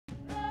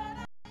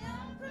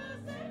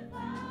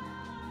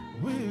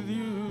with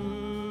you.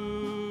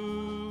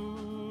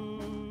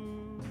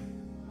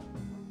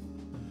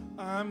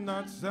 I'm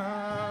not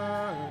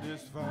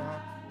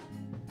satisfied.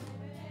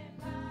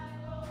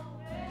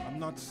 I'm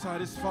not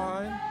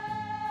satisfied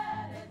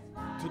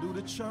to do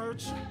the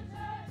church.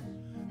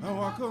 I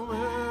walk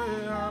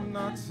away, I'm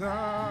not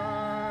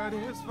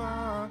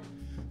satisfied.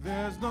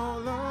 There's no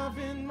love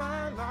in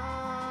my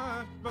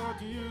life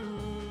but you.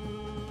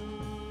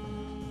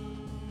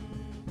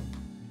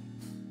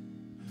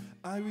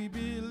 I will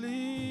believe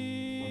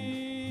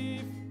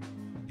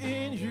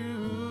in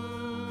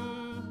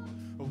you.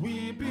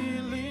 We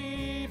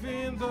believe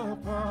in the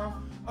power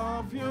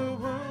of your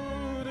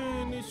word,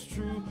 and it's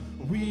true.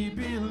 We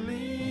believe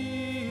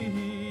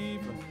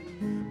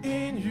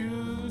in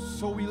you.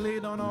 So we lay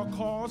down our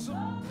cause,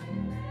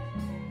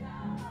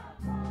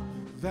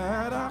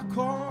 that our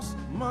cause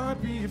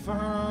might be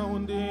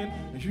found in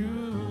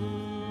you.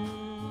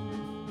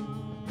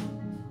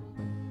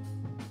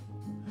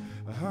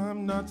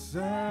 I'm not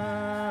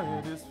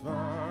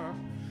satisfied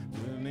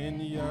in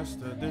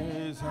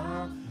yesterday's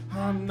house.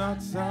 I'm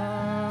not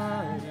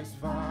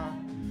satisfied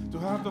to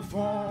have the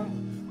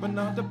form but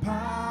not the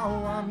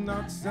power. I'm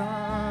not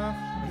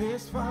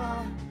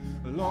satisfied.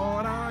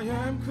 Lord, I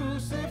am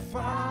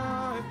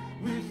crucified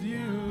with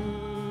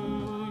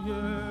you.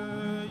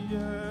 Yeah,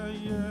 yeah,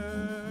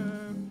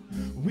 yeah.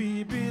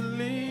 We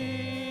believe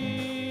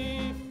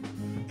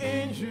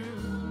in you.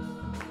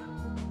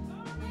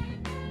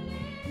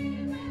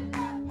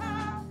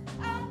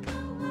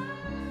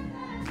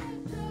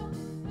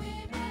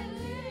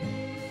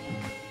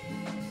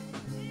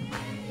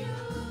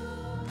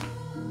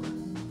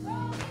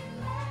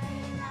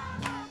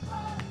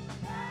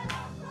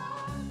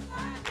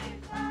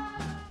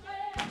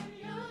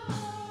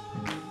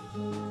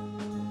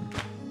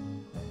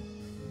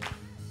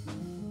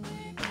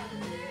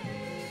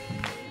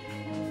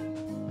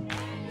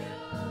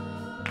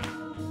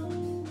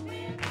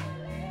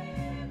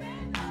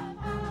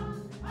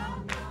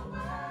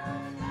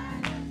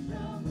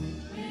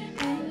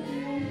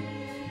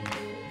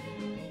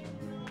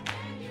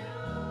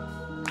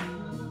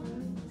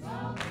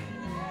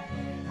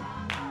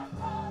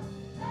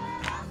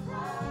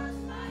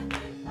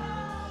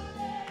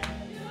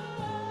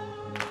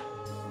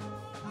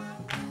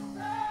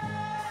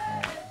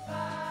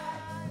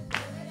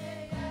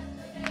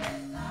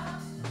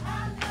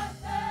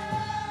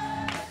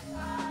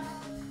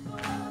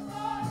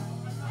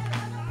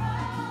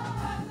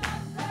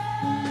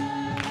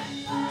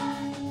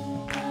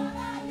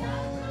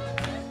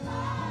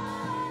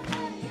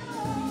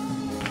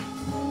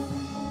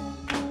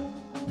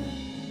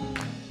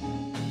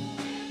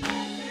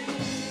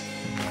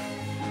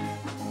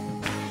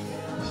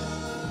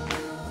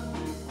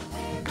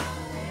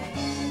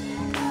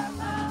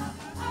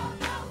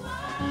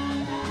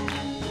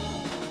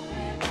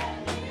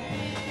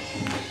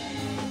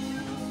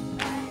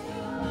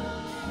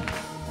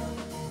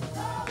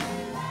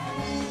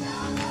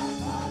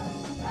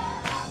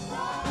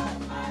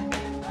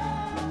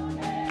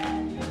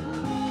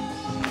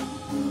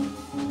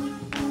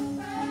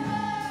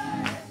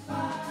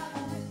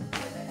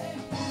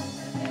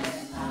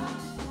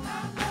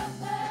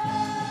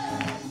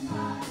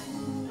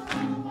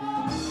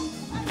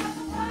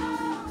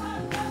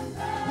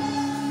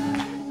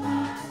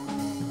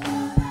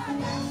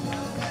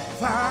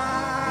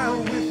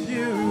 With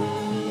you,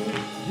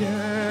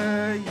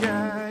 yeah,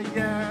 yeah,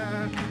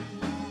 yeah.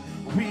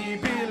 We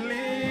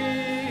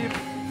believe.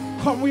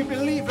 Come, we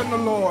believe in the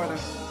Lord.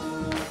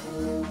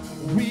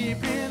 We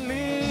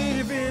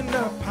believe in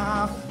the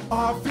power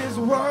of His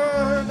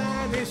word,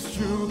 and it's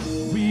true.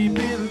 We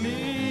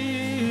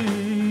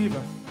believe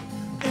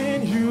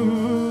in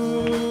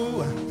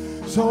you.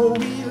 So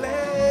we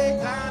lay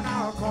down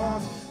our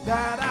cause,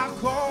 that our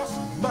cause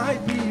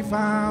might be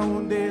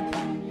found in.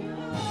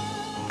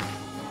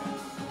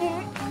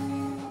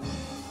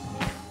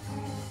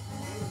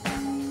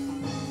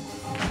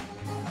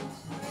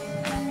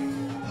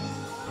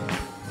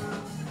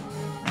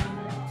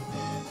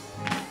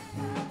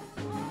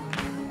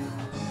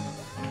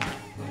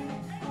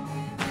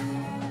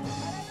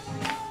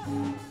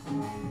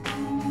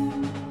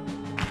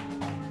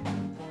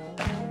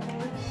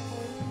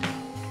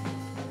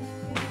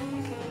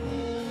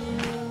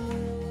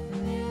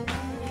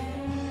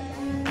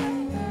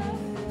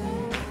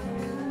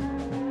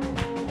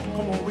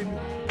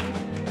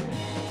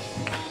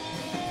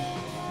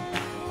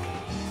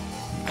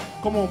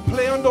 Come on,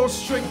 play on those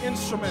string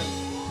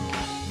instruments.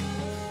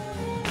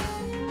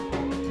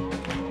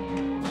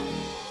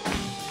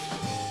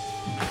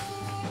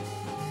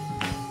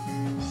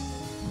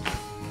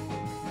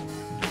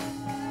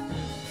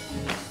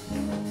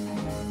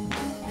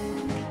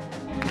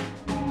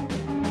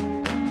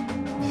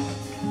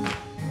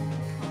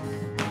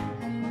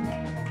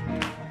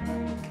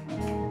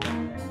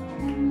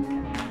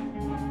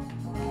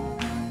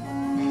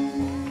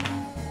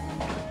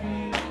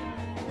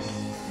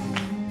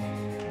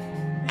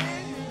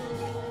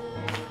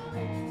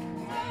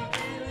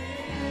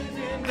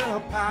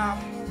 Power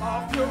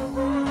of your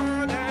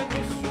word, and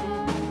it's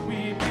true.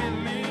 We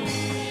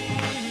believe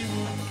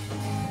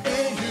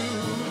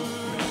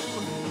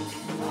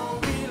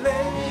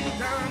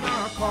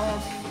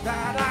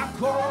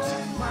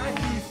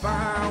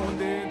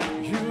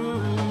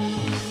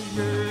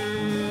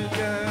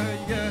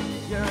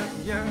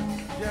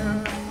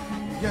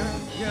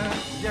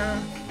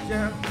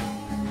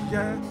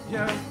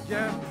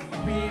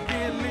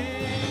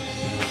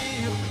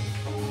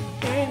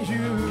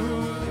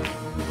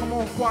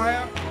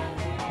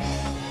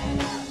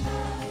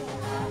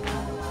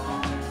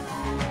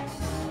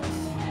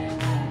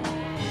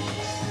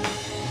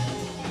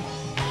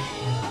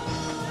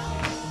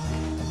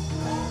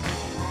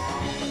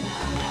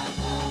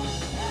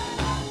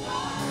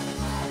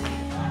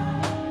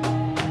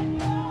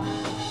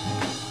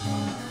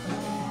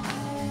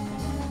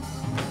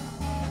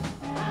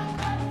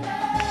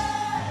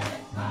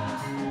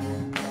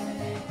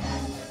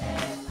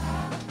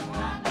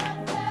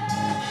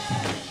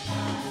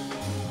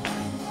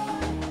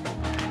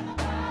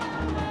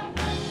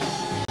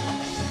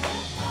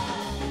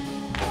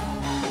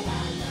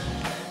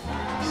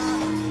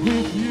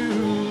with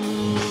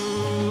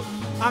you.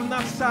 I'm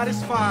not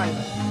satisfied.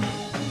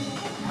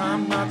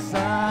 I'm not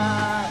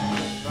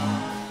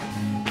satisfied.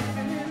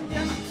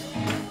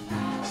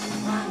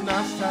 I'm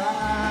not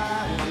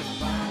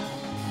satisfied.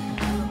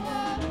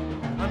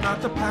 I'm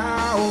not the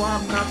power.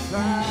 I'm not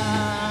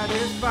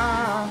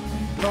satisfied.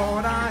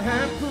 Lord, I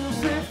am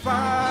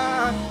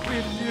crucified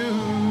with you.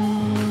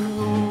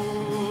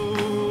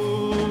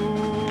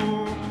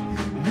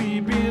 We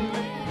believe.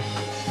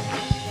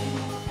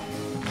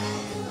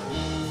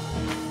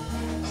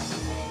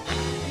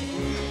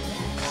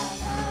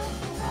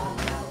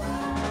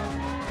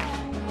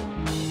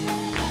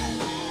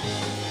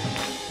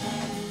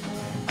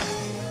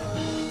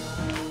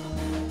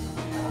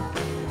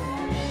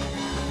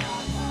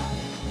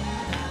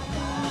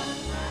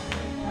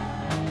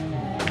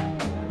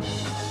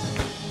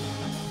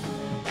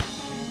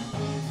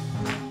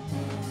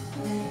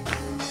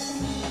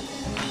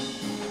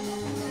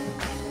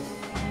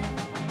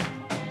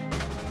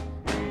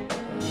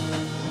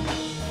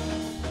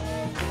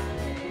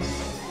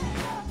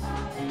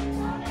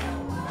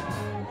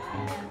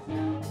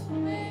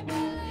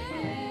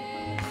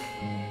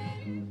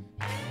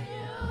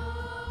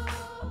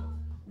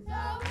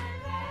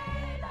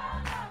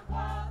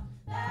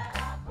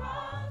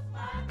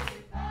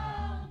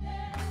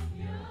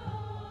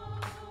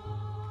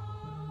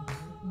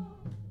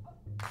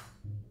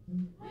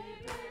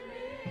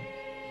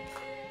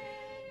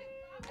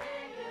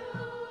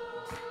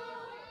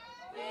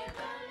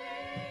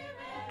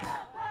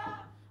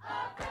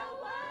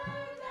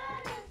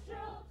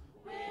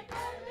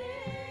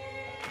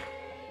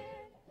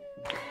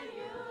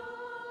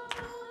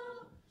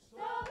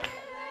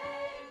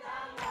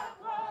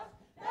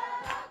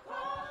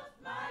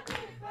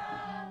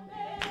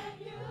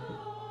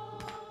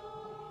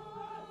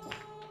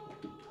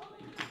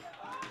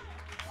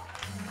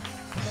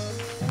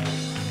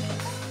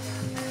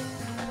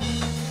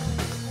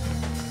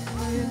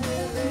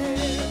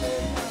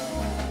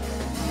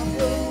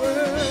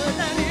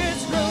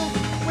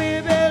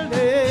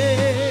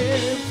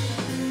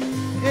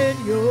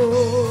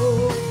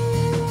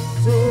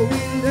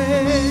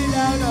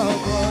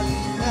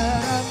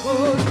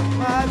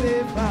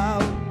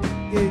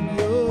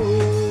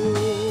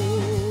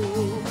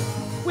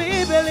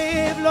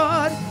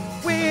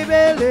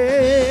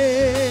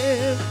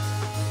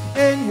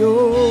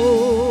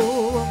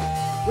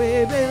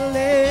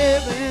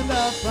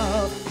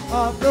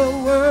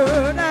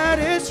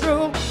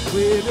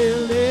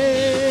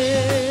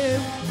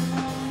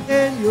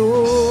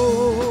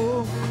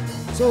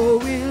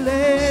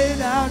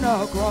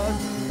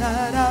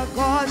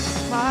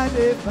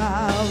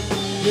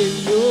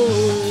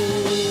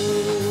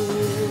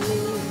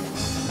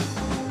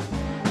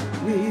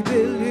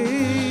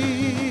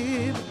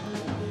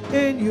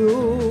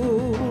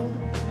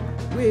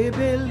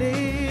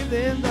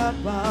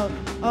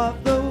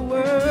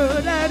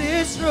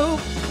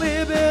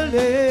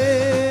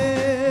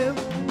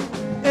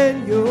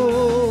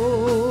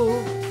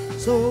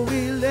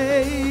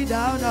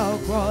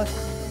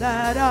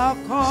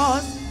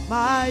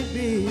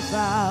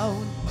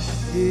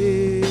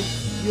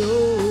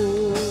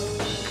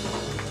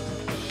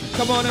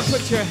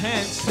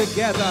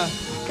 Together,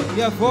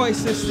 your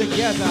voices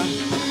together,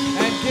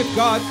 and give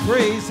God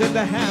praise in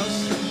the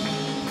house.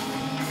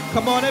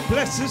 Come on and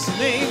bless his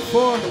name,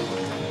 for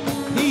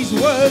he's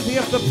worthy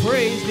of the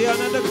praise, the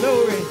honor, and the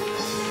glory.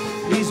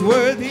 He's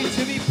worthy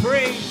to be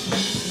praised.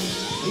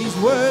 He's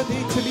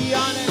worthy to be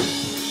honored.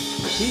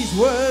 He's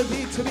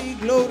worthy to be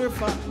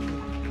glorified.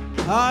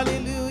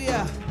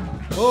 Hallelujah.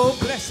 Oh,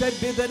 blessed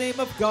be the name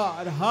of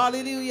God.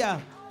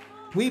 Hallelujah.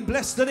 We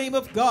bless the name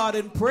of God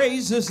and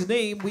praise his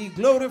name. We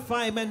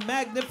glorify him and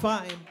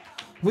magnify him.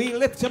 We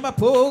lift him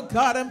up, oh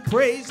God, and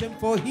praise him,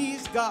 for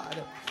he's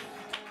God.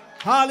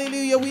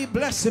 Hallelujah. We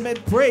bless him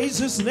and praise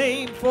his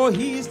name, for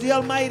he is the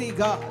Almighty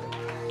God.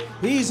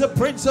 He's a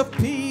Prince of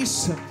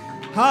Peace.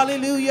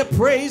 Hallelujah.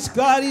 Praise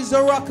God. He's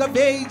the Rock of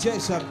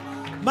Ages.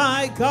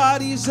 My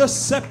God, he's a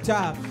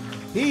scepter.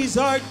 He's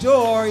our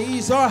door.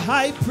 He's our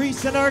high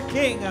priest and our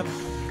king.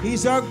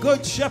 He's our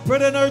good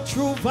shepherd and our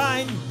true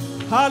vine.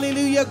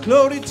 Hallelujah,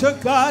 glory to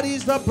God.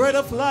 He's the bread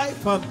of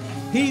life.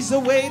 He's the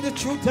way, the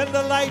truth, and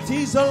the light.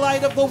 He's the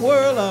light of the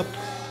world.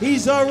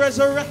 He's our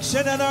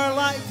resurrection and our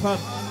life.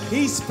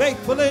 He's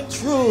faithful and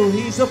true.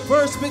 He's the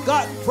first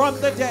begotten from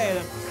the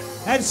dead.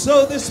 And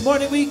so this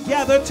morning we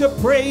gather to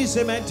praise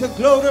him and to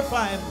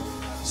glorify him.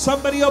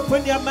 Somebody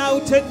open your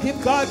mouth and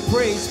give God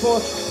praise, for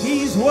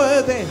he's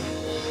worthy.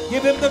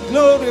 Give him the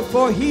glory,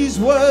 for he's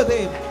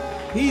worthy.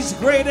 He's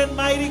great and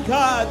mighty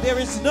God. There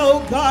is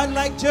no God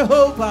like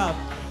Jehovah.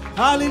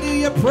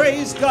 Hallelujah,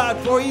 praise God,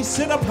 for he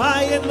sit up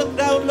high and look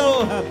down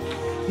low.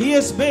 He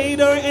has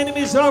made our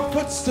enemies our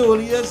footstool.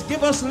 He has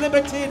given us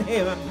liberty in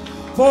him.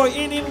 For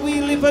in him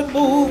we live and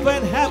move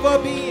and have our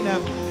being.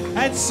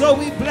 And so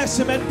we bless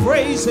him and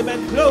praise him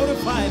and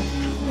glorify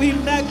him. We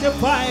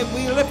magnify him,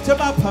 we lift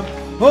him up.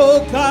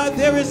 Oh God,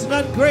 there is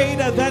none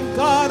greater than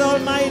God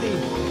Almighty.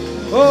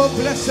 Oh,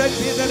 blessed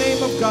be the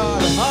name of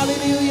God.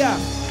 Hallelujah.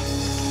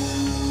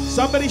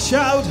 Somebody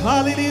shout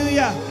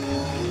hallelujah.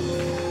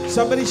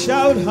 Somebody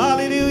shout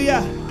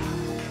hallelujah.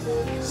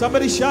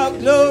 Somebody shout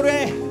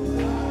glory.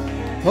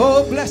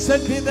 Oh,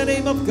 blessed be the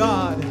name of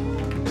God.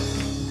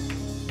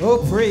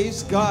 Oh,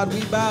 praise God.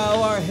 We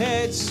bow our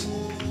heads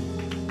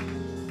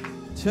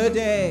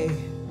today,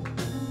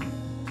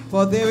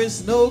 for there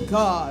is no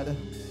God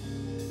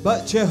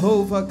but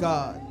Jehovah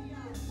God.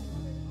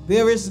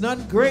 There is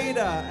none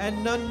greater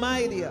and none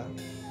mightier.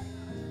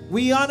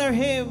 We honor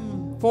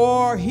him,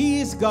 for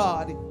he is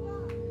God.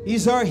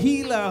 He's our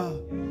healer,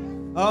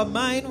 our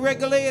mind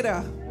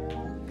regulator.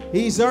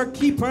 He's our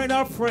keeper and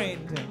our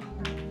friend.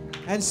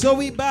 And so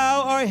we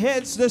bow our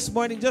heads this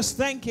morning just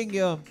thanking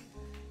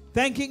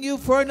you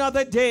for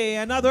another day,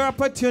 another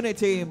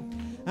opportunity,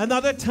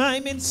 another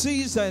time in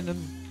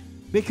season.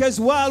 Because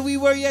while we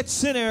were yet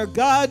sinner,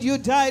 God, you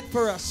died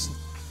for us.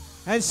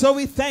 And so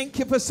we thank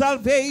you for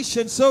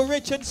salvation, so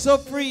rich and so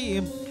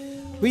free.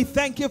 We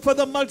thank you for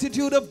the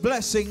multitude of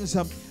blessings.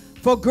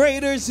 For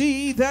greater is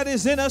he that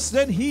is in us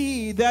than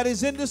he that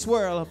is in this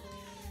world.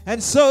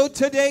 And so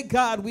today,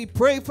 God, we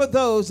pray for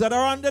those that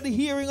are under the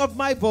hearing of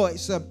my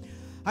voice.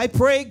 I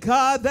pray,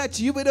 God, that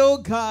you would, oh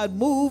God,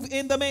 move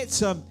in the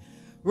midst.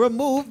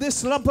 Remove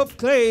this lump of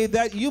clay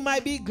that you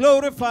might be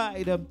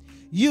glorified.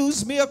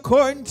 Use me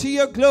according to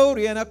your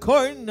glory and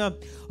according,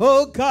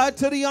 oh God,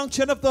 to the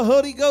unction of the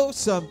Holy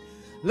Ghost.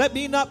 Let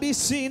me not be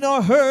seen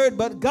or heard,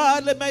 but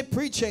God, let my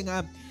preaching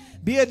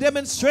be a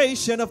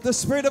demonstration of the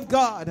Spirit of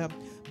God.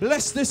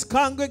 Bless this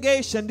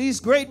congregation, these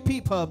great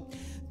people,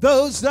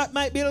 those that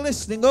might be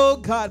listening. Oh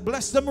God,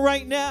 bless them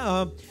right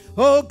now.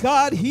 Oh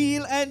God,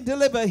 heal and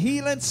deliver,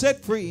 heal and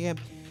set free.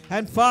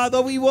 And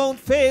Father, we won't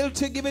fail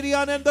to give you the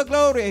honor and the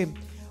glory.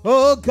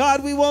 Oh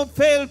God, we won't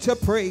fail to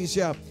praise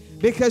you,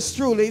 because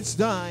truly it's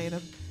thine.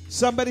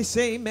 Somebody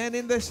say amen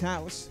in this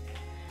house.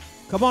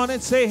 Come on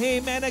and say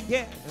amen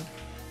again.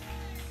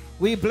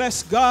 We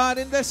bless God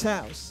in this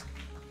house.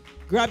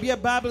 Grab your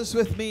Bibles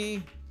with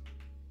me.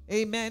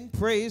 Amen.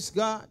 Praise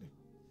God.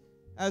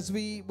 As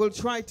we will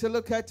try to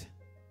look at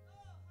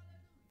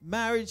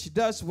Marriage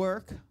Does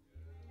Work,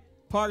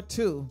 Part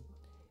 2.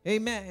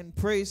 Amen.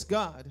 Praise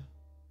God.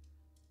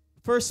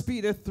 1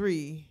 Peter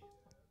 3,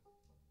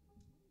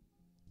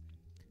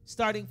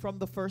 starting from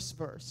the first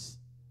verse.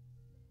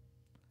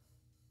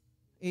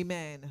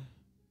 Amen.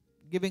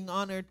 Giving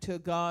honor to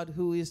God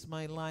who is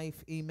my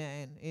life.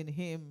 Amen. In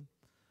him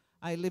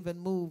I live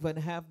and move and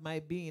have my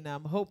being.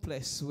 I'm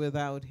hopeless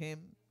without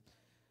him.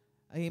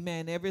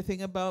 Amen.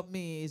 Everything about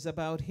me is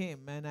about him.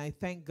 And I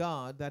thank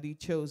God that he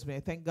chose me. I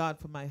thank God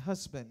for my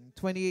husband.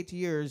 28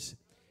 years.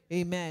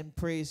 Amen.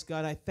 Praise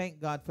God. I thank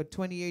God for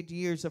 28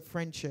 years of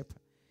friendship.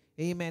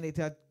 Amen. It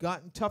had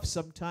gotten tough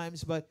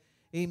sometimes, but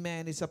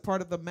amen, it's a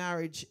part of the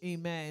marriage.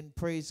 Amen.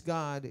 Praise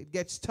God. It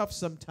gets tough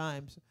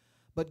sometimes.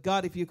 But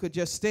God, if you could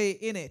just stay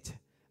in it,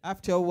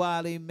 after a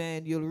while,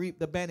 amen, you'll reap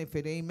the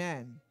benefit.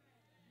 Amen.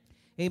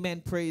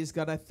 Amen. Praise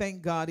God. I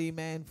thank God,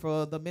 amen,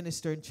 for the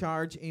minister in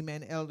charge,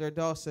 amen, Elder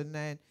Dawson,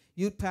 and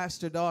youth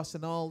pastor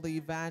Dawson, all the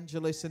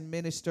evangelists and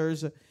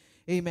ministers,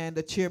 amen,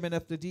 the chairman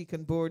of the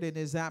deacon board in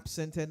his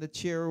absence, and the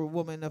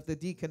chairwoman of the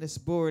deaconess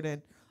board,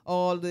 and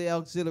all the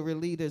auxiliary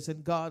leaders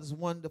and God's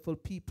wonderful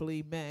people,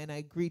 amen.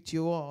 I greet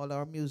you all,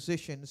 our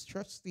musicians,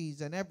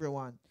 trustees, and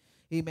everyone,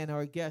 amen,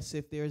 our guests,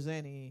 if there's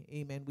any,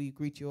 amen. We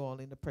greet you all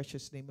in the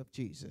precious name of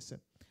Jesus.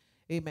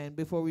 Amen.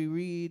 Before we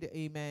read,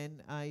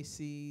 amen, I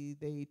see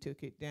they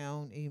took it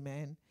down,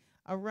 amen.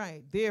 All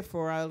right.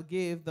 Therefore, I'll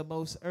give the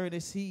most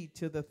earnest heed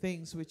to the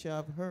things which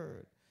I've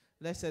heard,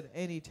 lest at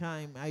any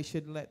time I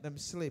should let them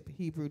slip.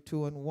 Hebrew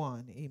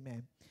 2:1,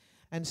 amen.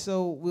 And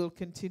so we'll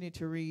continue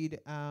to read,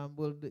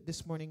 we'll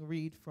this morning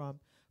read from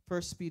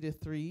 1 Peter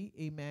 3,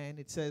 amen.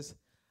 It says,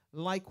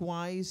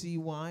 likewise, ye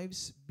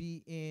wives,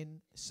 be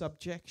in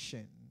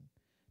subjection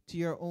to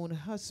your own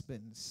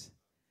husbands,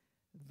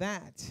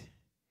 that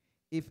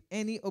if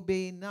any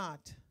obey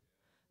not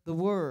the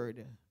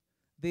word,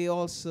 they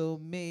also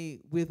may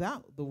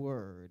without the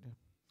word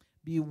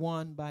be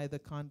won by the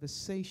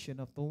conversation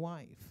of the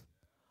wife,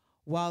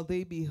 while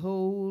they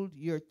behold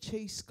your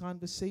chaste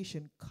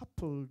conversation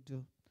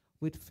coupled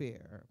with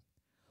fear,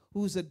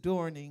 whose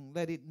adorning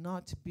let it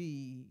not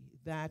be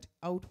that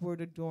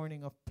outward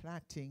adorning of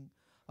plaiting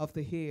of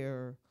the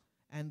hair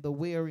and the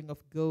wearing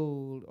of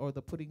gold or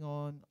the putting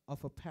on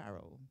of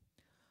apparel,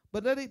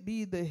 but let it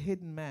be the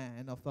hidden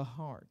man of the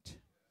heart,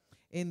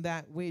 in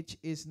that which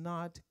is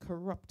not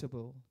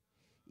corruptible,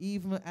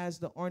 even as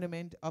the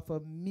ornament of a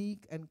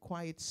meek and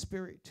quiet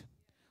spirit,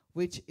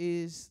 which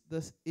is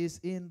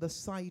in the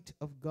sight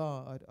of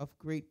God of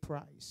great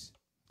price.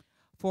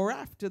 For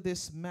after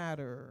this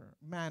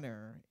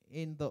manner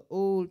in the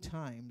old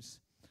times,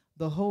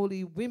 the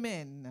holy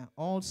women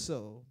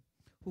also,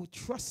 who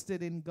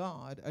trusted in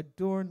God,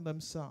 adorned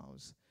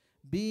themselves,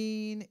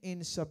 being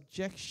in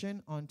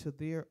subjection unto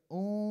their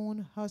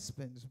own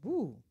husbands.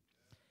 Woo!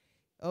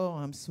 Oh,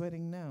 I'm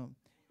sweating now.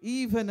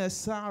 Even as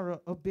Sarah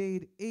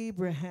obeyed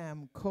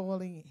Abraham,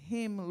 calling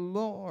him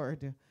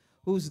Lord,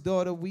 whose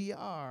daughter we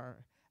are,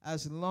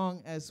 as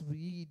long as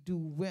we do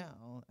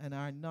well and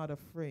are not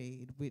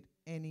afraid with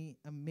any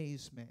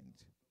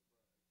amazement.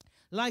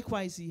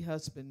 Likewise, ye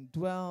husband,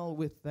 dwell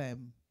with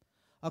them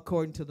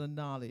according to the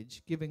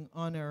knowledge, giving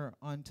honor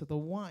unto the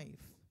wife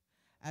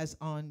as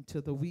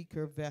unto the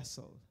weaker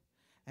vessel,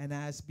 and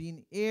as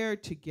being heir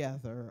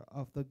together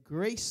of the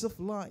grace of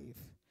life,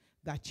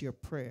 that your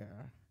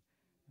prayer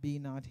be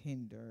not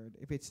hindered.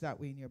 If it's that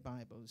way in your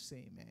Bible,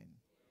 say amen.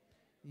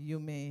 You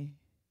may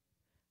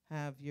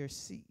have your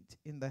seat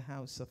in the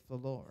house of the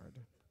Lord.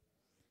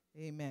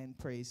 Amen.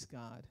 Praise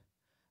God.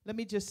 Let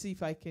me just see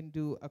if I can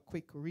do a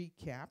quick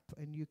recap,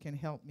 and you can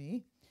help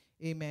me.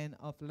 Amen.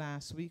 Of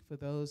last week for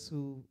those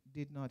who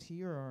did not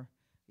hear or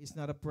is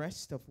not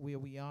abreast of where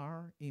we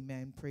are.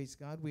 Amen. Praise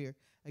God. We're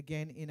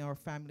again in our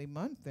family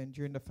month, and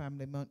during the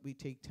family month we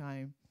take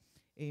time,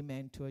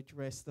 amen, to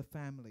address the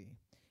family.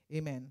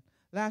 Amen.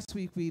 Last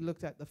week we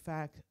looked at the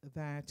fact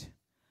that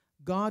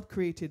God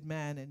created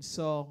man and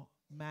saw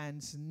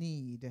man's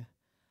need,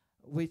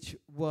 which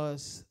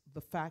was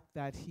the fact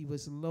that he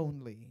was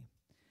lonely.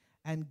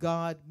 And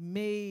God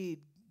made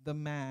the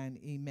man,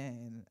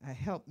 amen, a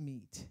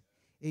helpmeet.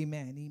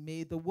 Amen. He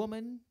made the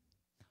woman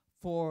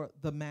for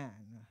the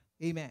man.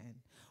 Amen.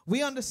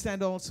 We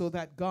understand also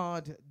that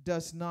God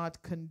does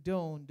not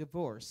condone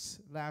divorce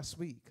last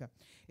week.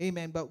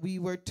 Amen. But we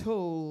were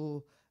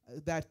told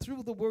that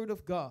through the word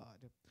of God,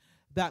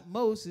 that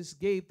Moses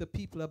gave the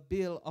people a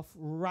bill of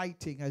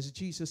righting as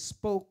Jesus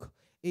spoke,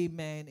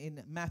 amen,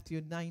 in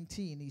Matthew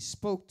 19. He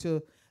spoke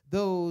to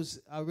those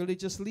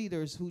religious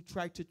leaders who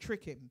tried to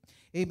trick him.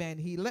 Amen.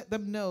 He let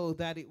them know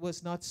that it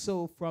was not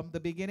so from the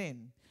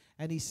beginning.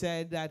 And he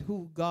said that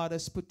who God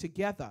has put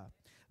together,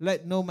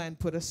 let no man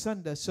put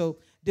asunder. So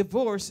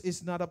divorce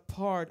is not a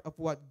part of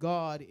what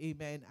God,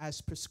 amen,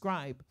 has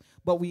prescribed.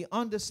 But we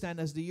understand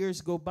as the years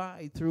go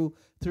by through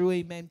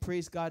amen,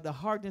 praise God, the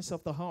hardness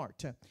of the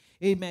heart.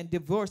 Amen.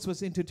 Divorce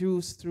was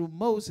introduced through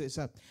Moses.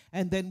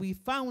 And then we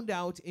found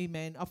out,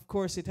 amen, of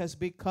course it has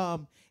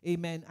become,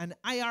 amen, an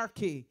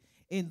hierarchy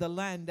in the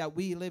land that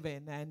we live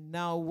in. And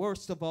now,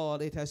 worst of all,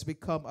 it has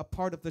become a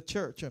part of the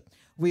church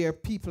where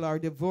people are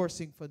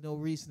divorcing for no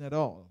reason at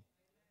all.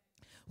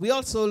 We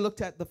also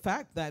looked at the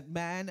fact that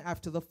man,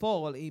 after the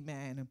fall,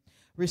 amen,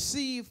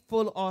 received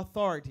full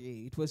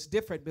authority. It was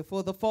different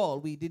before the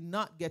fall. We did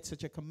not get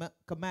such a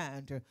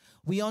command.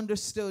 We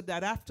understood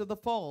that after the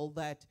fall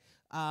that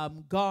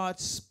God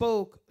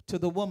spoke to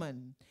the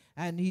woman,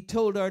 and he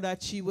told her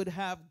that she would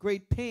have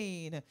great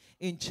pain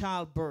in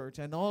childbirth.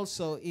 And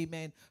also,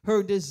 amen,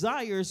 her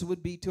desires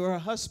would be to her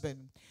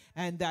husband,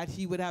 and that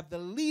he would have the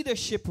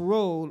leadership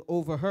role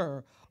over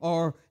her.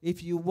 Or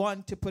if you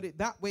want to put it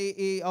that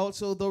way,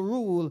 also the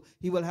rule,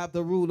 he will have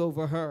the rule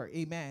over her.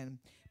 Amen.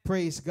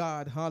 Praise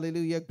God.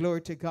 Hallelujah.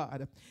 Glory to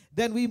God.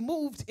 Then we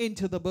moved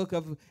into the book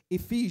of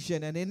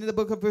Ephesians. And in the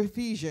book of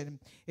Ephesians,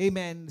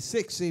 amen,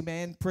 6,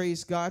 amen,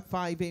 praise God,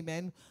 5,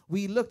 amen,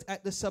 we looked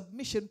at the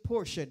submission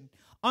portion,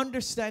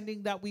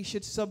 understanding that we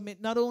should submit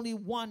not only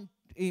one,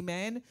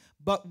 amen,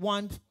 but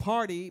one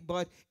party,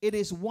 but it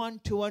is one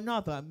to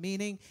another.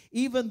 Meaning,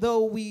 even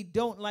though we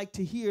don't like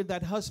to hear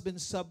that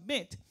husbands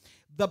submit,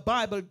 the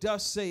Bible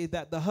does say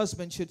that the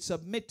husband should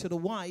submit to the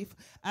wife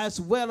as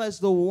well as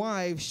the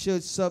wife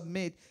should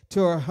submit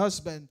to her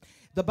husband.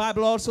 The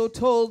Bible also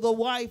told the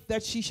wife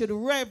that she should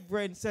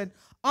reverence and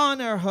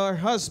honor her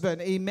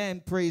husband.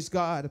 Amen. Praise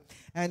God.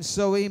 And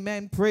so,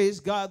 amen. Praise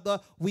God.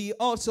 We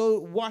also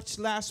watched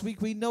last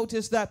week, we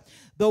noticed that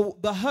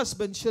the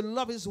husband should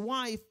love his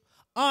wife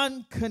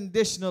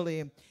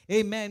unconditionally.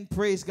 Amen.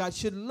 Praise God.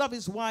 Should love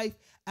his wife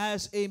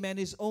as, amen,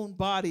 his own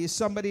body. Is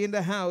somebody in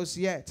the house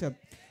yet?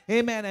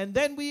 Amen. And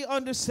then we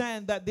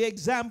understand that the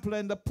example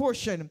and the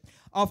portion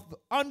of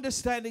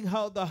understanding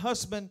how the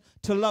husband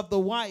to love the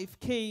wife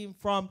came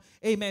from,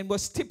 amen,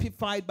 was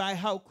typified by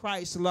how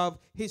Christ loved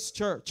his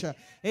church,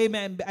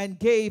 amen, and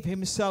gave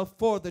himself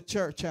for the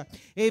church,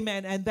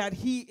 amen, and that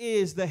he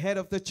is the head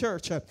of the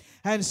church,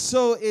 and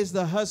so is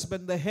the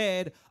husband the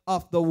head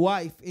of the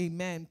wife.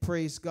 Amen.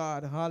 Praise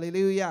God.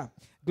 Hallelujah.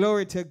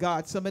 Glory to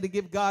God. Somebody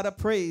give God a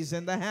praise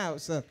in the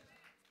house.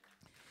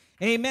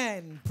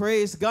 Amen.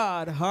 Praise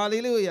God.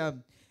 Hallelujah.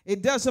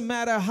 It doesn't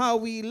matter how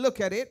we look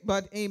at it,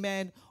 but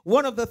amen,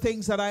 one of the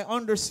things that I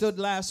understood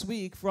last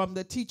week from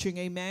the teaching,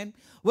 amen,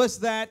 was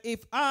that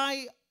if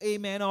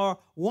amen, our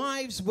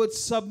wives would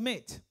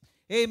submit,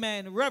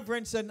 amen,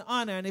 reverence and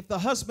honor, and if the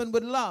husband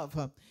would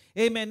love,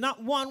 amen,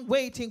 not one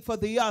waiting for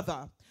the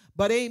other,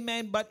 but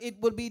amen, but it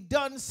will be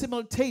done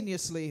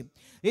simultaneously.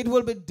 It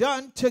will be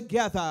done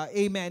together,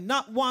 amen.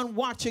 Not one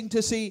watching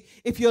to see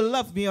if you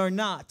love me or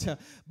not,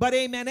 but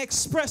amen,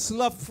 express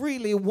love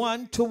freely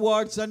one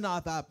towards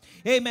another.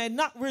 Amen,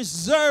 not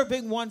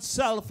reserving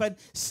oneself and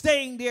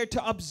staying there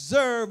to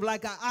observe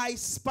like an I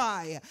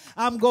spy.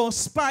 I'm going to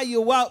spy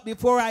you out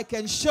before I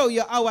can show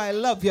you how I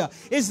love you.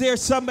 Is there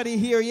somebody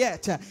here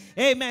yet?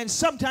 Amen.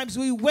 Sometimes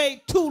we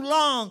wait too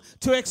long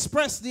to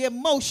express the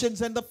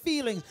emotions and the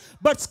feelings,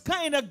 but it's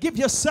kind of give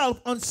yourself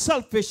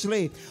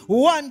unselfishly,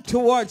 one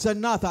towards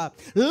another,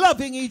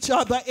 loving each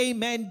other,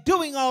 amen,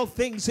 doing all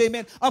things,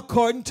 amen,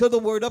 according to the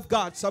word of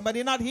God.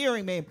 Somebody not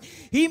hearing me.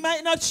 He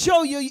might not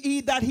show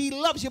you that he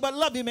loves you, but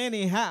love him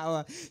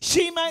anyhow.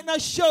 She might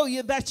not show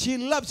you that she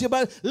loves you,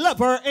 but love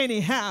her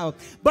anyhow.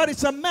 But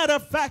it's a matter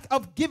of fact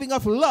of giving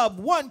of love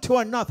one to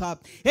another,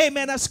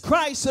 amen, as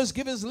Christ has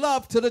given his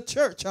love to the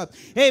church,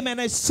 amen,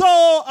 and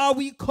so are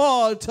we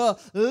called to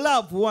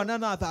love one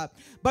another.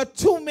 But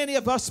too many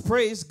of us,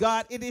 praise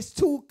God, it is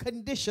too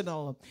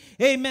conditional.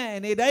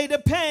 Amen. It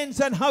depends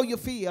on how you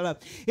feel.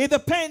 It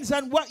depends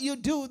on what you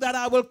do, that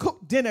I will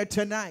cook dinner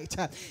tonight.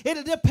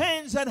 It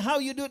depends on how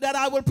you do that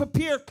I will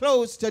prepare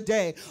clothes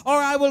today, or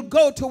I will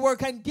go to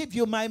work and give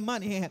you my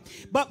money.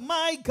 But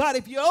my God,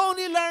 if you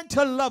only learn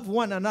to love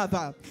one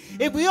another,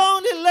 if we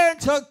only learn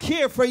to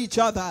care for each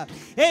other,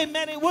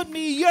 amen, it wouldn't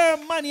be your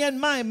money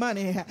and my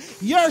money,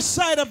 your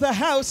side of the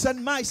house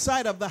and my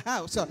side of the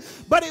house,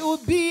 but it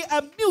would be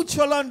a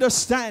mutual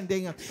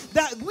understanding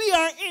that we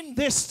are in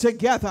this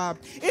together.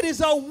 It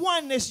is a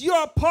oneness.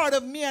 You're a part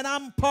of me and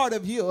I'm part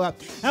of you.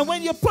 And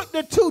when you put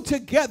the two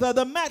together,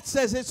 the math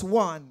says it's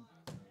one.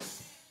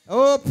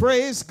 Oh,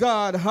 praise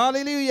God.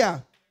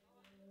 Hallelujah.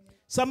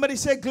 Somebody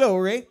say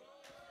glory.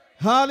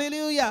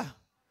 Hallelujah.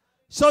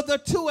 So the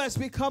two has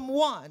become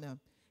one.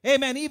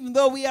 Amen. Even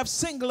though we have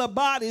singular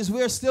bodies,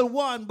 we're still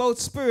one, both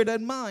spirit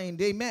and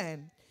mind.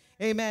 Amen.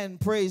 Amen.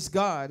 Praise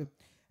God.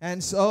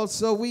 And so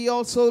also we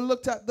also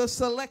looked at the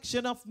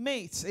selection of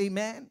mates.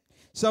 Amen.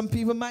 Some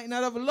people might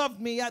not have loved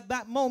me at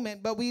that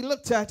moment, but we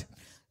looked at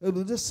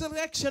the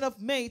selection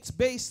of mates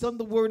based on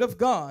the word of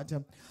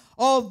God.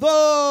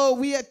 Although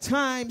we at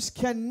times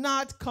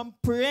cannot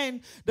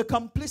comprehend the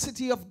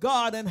complicity of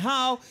God and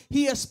how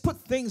he has put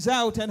things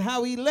out and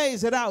how he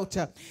lays it out,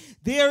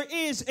 there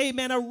is,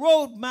 amen, a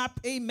roadmap,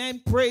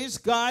 amen, praise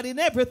God, in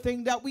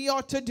everything that we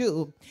ought to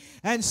do.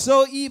 And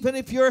so even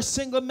if you're a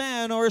single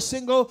man or a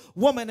single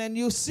woman and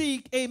you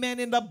seek, amen,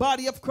 in the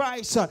body of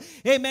Christ,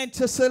 amen,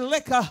 to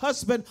select a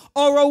husband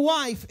or a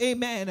wife,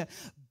 amen,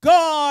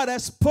 God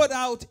has put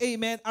out,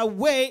 amen, a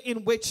way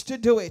in which to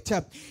do it.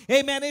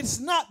 Amen. It's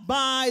not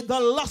by the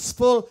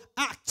lustful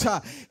act.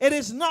 It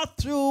is not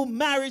through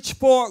marriage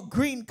for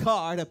green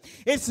card.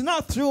 It's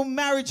not through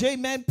marriage,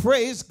 amen,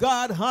 praise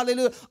God,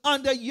 hallelujah,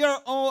 under your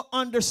own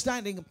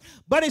understanding.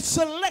 But it's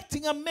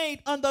selecting a mate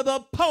under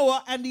the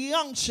power and the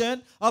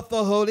unction of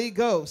the Holy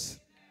Ghost.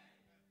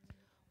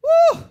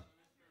 Woo!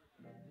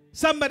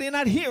 Somebody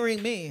not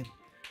hearing me.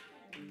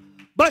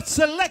 But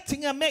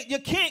selecting a mate, you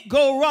can't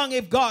go wrong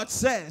if God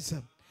says.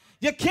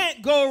 You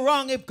can't go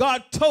wrong if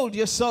God told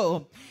you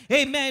so.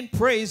 Amen.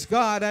 Praise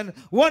God. And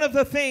one of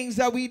the things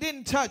that we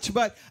didn't touch,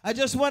 but I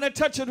just want to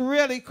touch it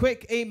really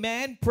quick.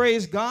 Amen.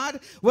 Praise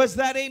God. Was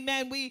that,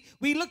 amen,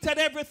 we looked at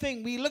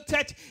everything. We looked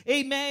at,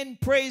 amen,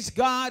 praise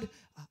God,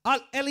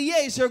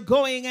 Eliezer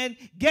going and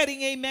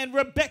getting, amen,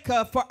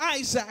 Rebekah for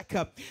Isaac.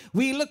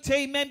 We looked,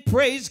 amen,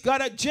 praise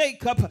God, at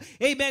Jacob,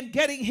 amen,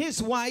 getting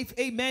his wife,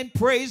 amen,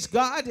 praise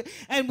God.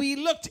 And we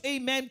looked,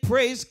 amen,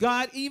 praise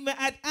God, even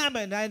at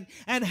Ammon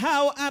and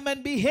how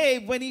Ammon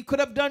behaved when he could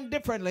have done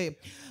differently.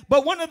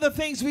 But one of the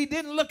things we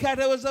didn't look at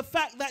was the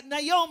fact that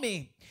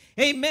Naomi,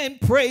 amen,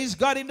 praise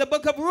God, in the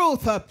book of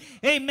Ruth,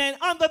 amen,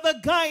 under the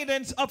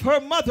guidance of her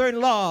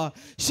mother-in-law,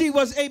 she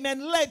was,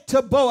 amen, led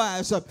to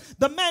Boaz.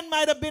 The man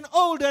might have been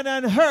older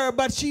than her,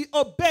 but she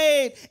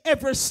obeyed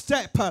every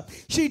step.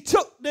 She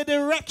took the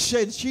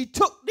directions, she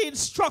took the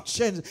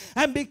instructions,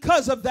 and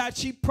because of that,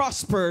 she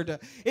prospered.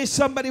 Is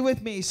somebody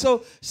with me?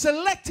 So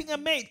selecting a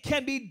mate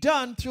can be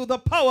done through the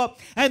power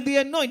and the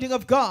anointing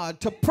of God,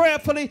 to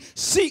prayerfully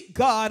seek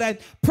God and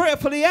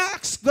prayerfully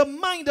ask the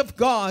mind of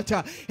God.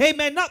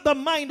 Amen, not the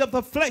mind of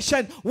the flesh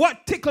and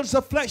what tickles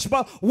the flesh,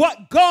 but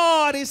what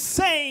God is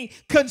saying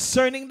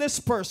concerning this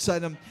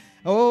person.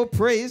 Oh,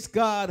 praise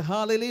God.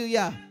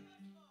 Hallelujah.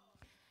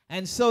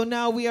 And so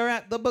now we are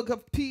at the book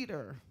of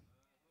Peter.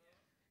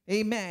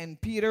 Amen.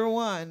 Peter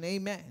 1.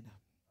 Amen.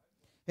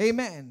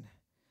 Amen.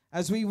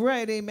 As we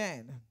read,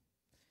 amen.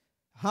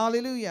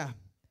 Hallelujah.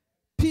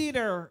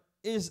 Peter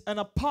is an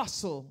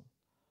apostle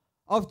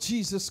of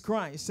Jesus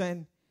Christ.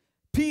 And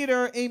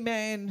Peter,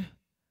 amen,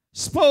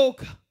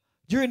 spoke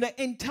during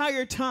the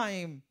entire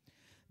time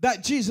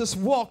that Jesus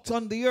walked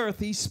on the earth.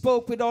 He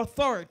spoke with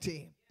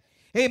authority.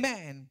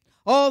 Amen.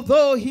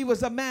 Although he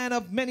was a man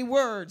of many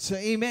words.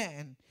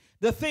 Amen.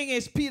 The thing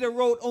is, Peter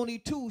wrote only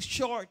 2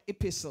 short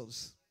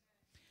epistles.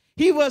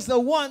 He was the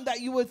one that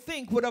you would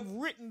think would have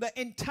written the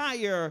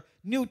entire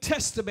New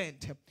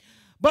Testament.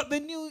 But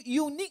the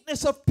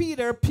uniqueness of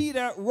Peter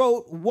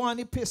wrote 1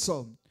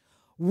 epistle.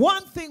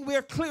 One thing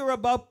we're clear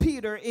about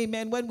Peter,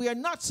 amen, when we are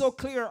not so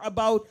clear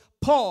about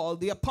Paul,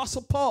 the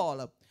apostle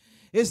Paul,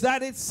 is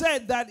that it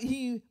said that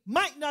he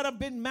might not have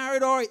been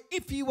married, or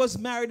if he was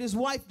married, his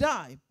wife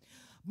died.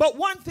 But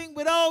one thing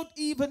without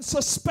even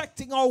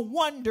suspecting or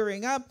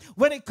wondering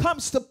when it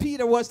comes to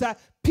Peter was that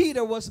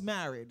Peter was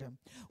married.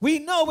 We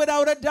know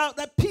without a doubt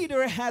that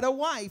Peter had a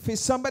wife. Is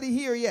somebody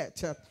here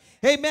yet?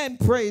 Amen.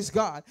 Praise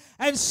God.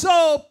 And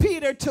so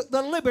Peter took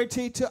the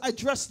liberty to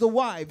address the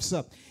wives.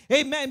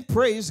 Amen.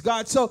 Praise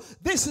God. So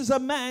this is a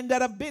man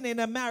that have been in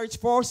a marriage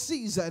for a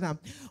season.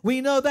 We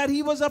know that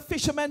he was a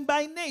fisherman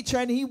by nature,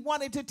 and he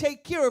wanted to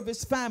take care of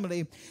his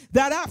family.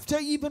 That after,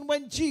 even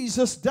when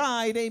Jesus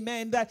died,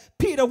 amen, that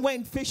Peter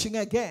went fishing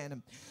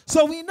again.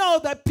 So we know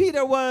that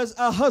Peter was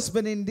a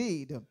husband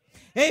indeed.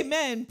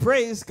 Amen.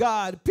 Praise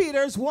God.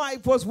 Peter's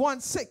wife was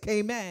once sick.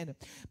 Amen.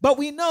 But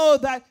we know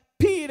that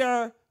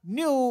Peter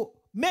knew,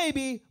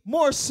 maybe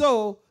more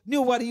so,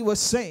 knew what he was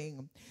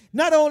saying.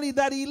 Not only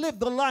that he lived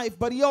the life,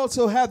 but he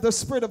also had the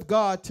Spirit of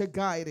God to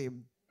guide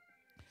him.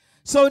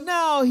 So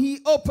now he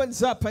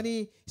opens up and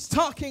he's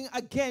talking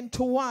again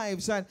to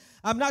wives. And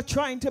I'm not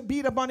trying to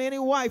beat up on any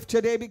wife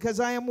today because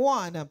I am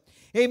one.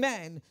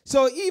 Amen.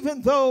 So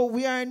even though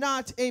we are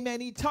not, amen,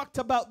 he talked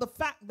about the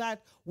fact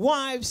that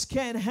wives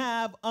can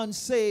have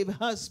unsaved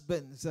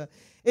husbands.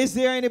 Is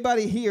there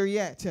anybody here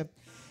yet?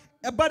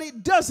 But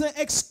it doesn't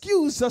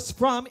excuse us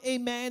from,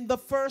 amen, the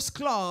first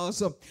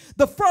clause.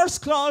 The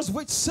first clause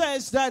which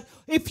says that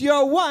if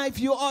you're a wife,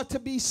 you ought to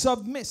be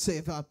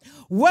submissive,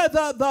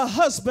 whether the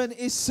husband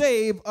is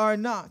saved or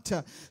not.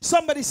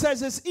 Somebody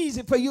says it's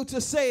easy for you to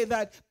say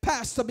that,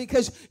 Pastor,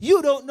 because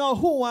you don't know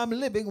who I'm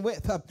living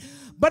with.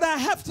 But I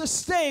have to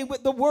stay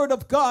with the Word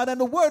of God. And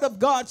the Word of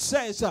God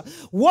says,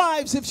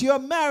 wives, if you're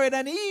married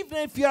and even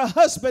if your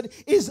husband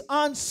is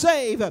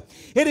unsaved,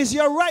 it is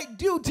your right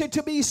duty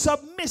to be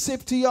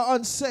submissive to your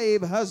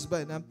unsaved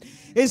husband.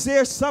 Is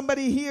there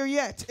somebody here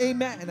yet?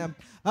 Amen.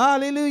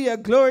 Hallelujah.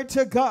 Glory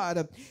to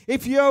God.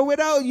 If you're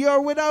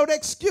without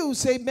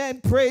excuse.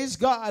 Amen. Praise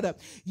God.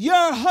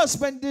 Your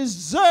husband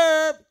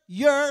deserves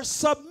your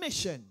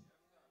submission.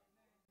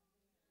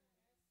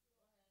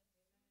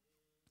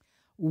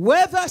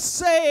 Whether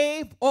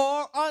saved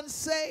or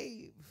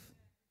unsaved.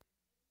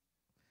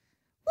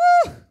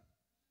 Woo!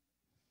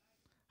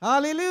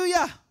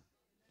 Hallelujah.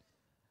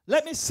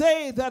 Let me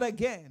say that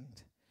again.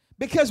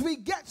 Because we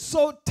get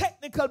so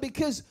technical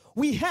because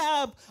we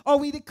have, or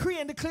we decree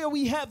and declare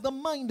we have the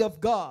mind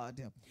of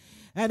God.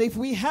 And if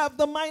we have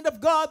the mind of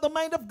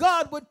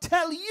God would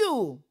tell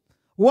you,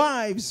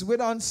 wives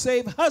with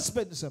unsaved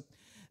husbands,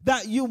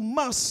 that you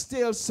must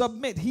still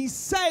submit. He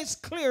says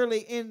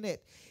clearly in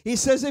it. He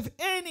says, if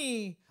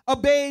any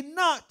obey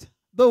not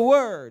the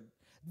word,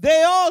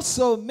 they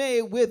also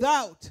may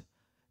without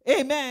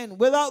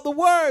the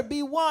word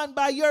be won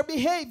by your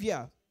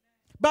behavior,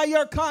 by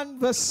your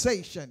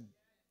conversation.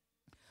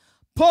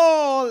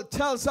 Paul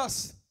tells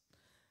us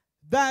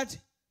that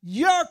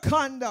your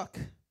conduct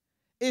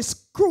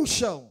is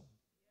crucial.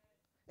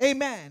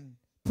 Amen.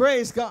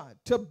 Praise God.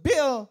 To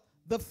build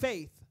the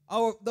faith.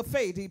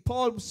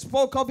 Paul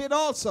spoke of it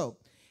also.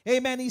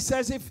 Amen. He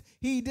says if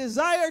he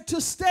desired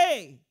to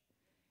stay,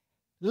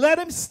 let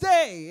him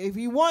stay. If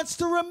he wants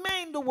to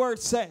remain, the word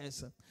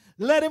says,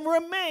 let him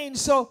remain.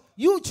 So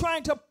you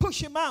trying to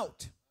push him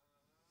out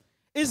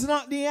is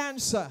not the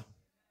answer.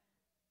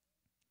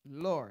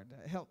 Lord,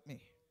 help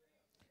me.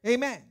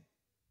 Amen.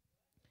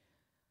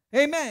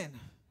 Amen.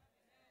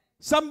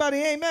 Somebody,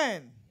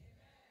 amen.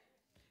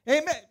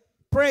 Amen.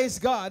 Praise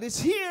God. It's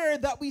here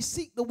that we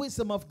seek the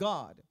wisdom of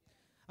God.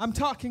 I'm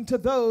talking to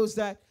those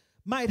that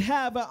might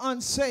have an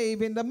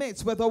unsaved in the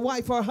midst, whether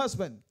wife or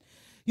husband.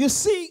 You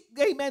seek,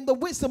 amen, the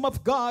wisdom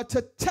of God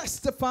to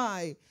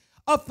testify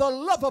of the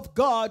love of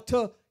God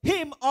to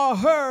him or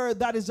her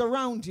that is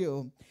around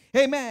you.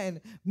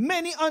 Amen.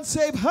 Many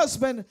unsaved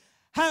husbands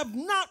have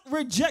not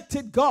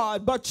rejected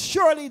God, but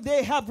surely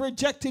they have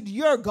rejected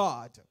your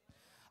God.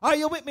 Are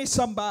you with me,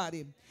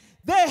 somebody?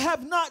 They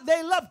have not,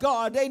 they love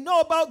God, they know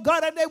about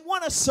God, and they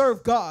want to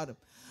serve God.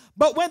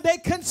 But when they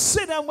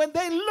consider, when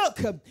they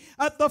look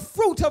at the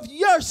fruit of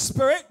your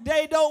spirit,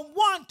 they don't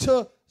want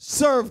to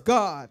serve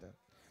God.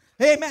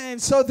 Amen.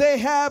 So they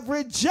have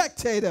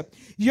rejected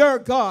your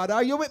God.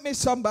 Are you with me,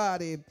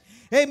 somebody?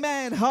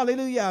 Amen.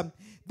 Hallelujah.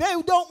 They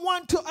don't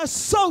want to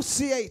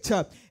associate,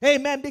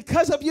 amen,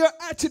 because of your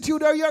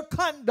attitude or your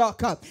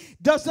conduct.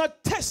 Does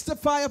not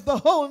testify of the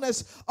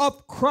wholeness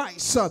of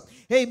Christ.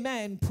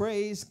 Amen.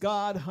 Praise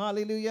God.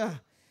 Hallelujah.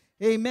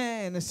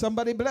 Amen.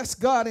 Somebody bless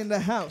God in the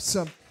house.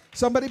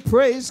 Somebody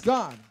praise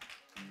God.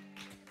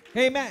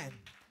 Amen.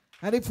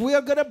 And if we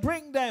are going to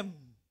bring them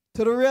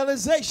to the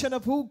realization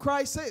of who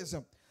Christ is,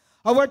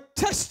 our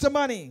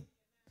testimony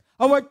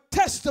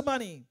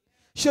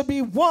should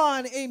be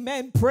one,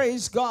 amen,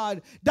 praise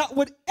God, that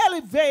would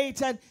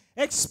elevate and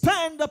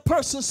expand a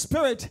person's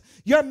spirit,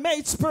 your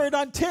mate's spirit,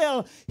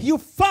 until you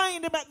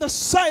find him at the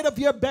side of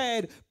your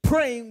bed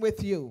praying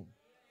with you.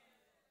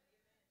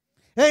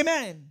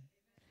 Amen.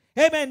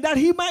 Amen. That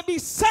he might be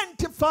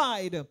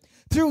sanctified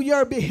through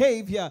your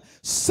behavior,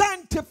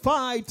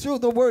 sanctified through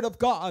the word of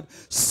God,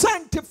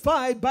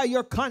 sanctified by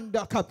your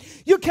conduct.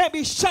 You can't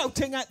be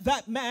shouting at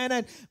that man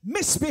and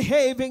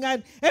misbehaving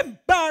and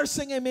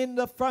embarrassing him in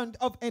the front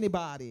of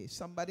anybody.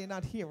 Somebody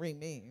not hearing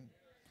me.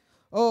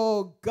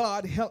 Oh,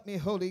 God, help me,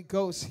 Holy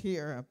Ghost,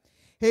 here.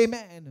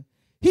 Amen.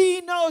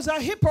 He knows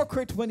a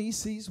hypocrite when he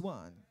sees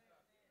one.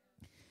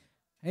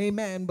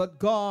 Amen. But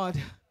God,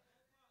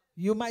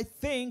 You might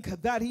think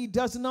that he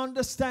doesn't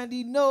understand.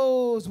 He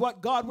knows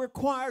what God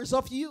requires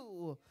of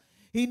you.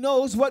 He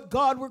knows what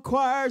God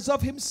requires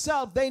of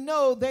himself. They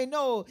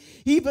know,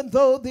 even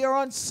though they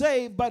are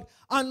unsaved. But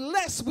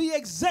unless we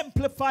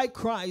exemplify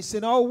Christ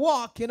in our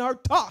walk, in our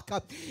talk,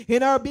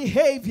 in our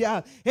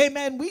behavior,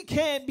 amen, we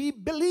can't be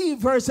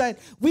believers. And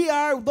we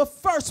are the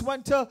first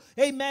one to,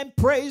 amen,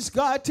 praise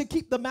God, to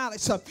keep the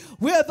malice up.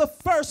 We're the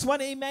first one,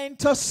 amen,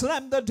 to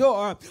slam the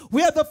door.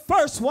 We're the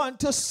first one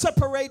to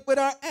separate with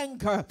our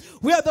anger.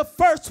 We're the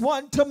first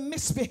one to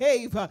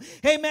misbehave.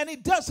 Amen.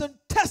 It doesn't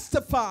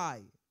testify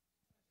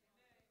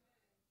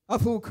of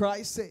who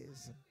Christ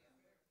is.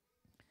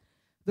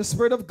 The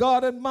Spirit of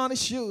God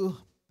admonishes you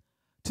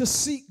to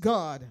seek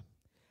God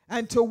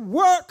and to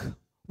work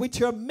with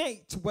your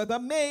mate, whether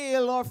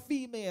male or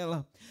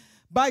female,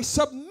 by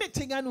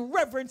submitting and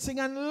reverencing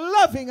and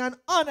loving and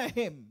honor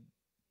him,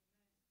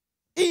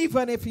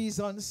 even if he's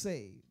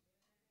unsaved.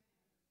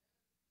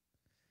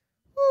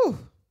 Whew.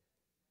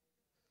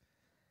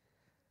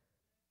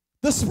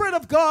 The Spirit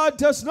of God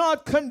does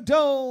not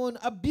condone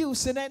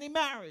abuse in any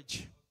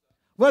marriage,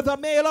 whether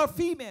male or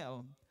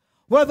female,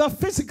 whether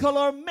physical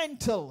or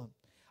mental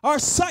or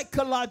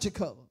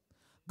psychological.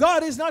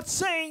 God is not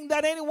saying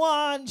that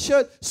anyone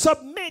should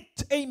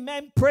submit,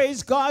 amen,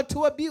 praise God,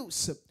 to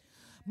abuse.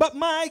 But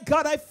my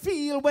God, I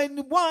feel when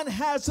one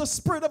has the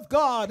Spirit of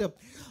God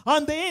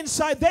on the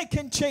inside, they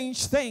can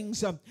change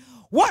things.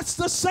 What's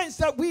the sense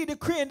that we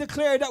decree and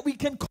declare that we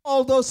can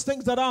call those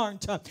things that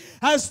aren't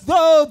as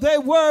though they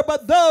were,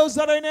 but those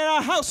that are in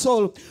our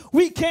household,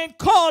 we can't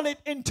call it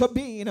into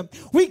being.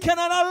 We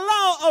cannot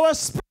allow our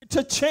spirit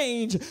to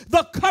change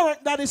the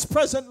current that is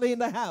presently in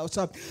the house.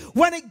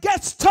 When it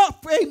gets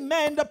tough,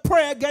 amen, the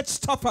prayer gets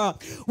tougher.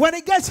 When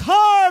it gets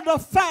hard, the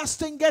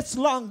fasting gets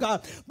longer.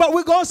 But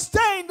we're going to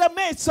stay in the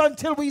midst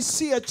until we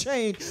see a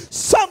change.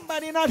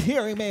 Somebody not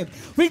hearing me.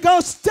 We're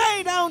going to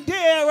stay down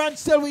there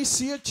until we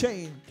see a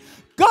change.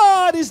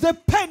 God is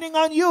depending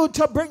on you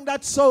to bring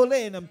that soul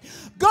in.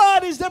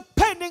 God is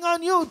depending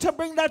on you to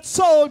bring that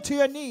soul to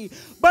your knee.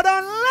 But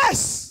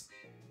unless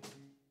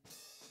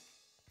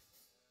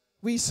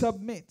we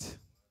submit,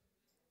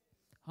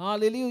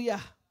 hallelujah.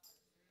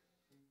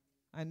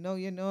 I know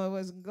you know I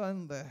wasn't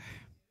going there.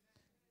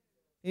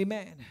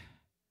 Amen.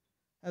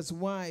 As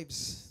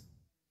wives,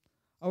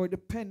 our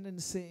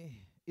dependency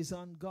is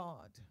on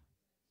God.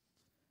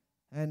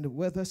 And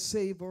whether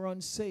saved or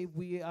unsaved,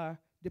 we are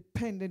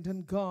dependent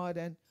on God,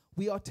 and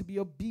we ought to be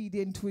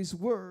obedient to his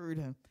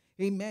word.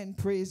 Amen.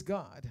 Praise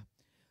God.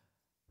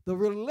 The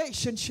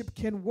relationship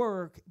can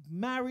work.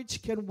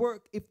 Marriage can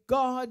work. If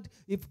God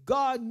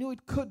knew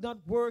it could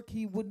not work,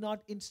 he would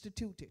not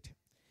institute it.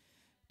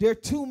 There are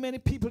too many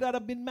people that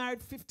have been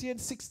married 50 and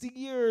 60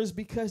 years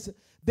because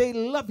they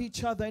love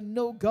each other and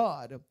know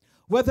God,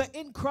 whether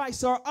in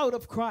Christ or out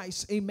of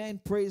Christ. Amen.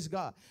 Praise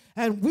God.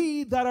 And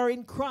we that are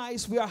in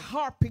Christ, we are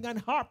harping and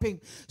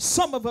harping.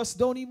 Some of us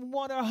don't even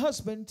want our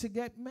husband to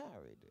get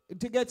married,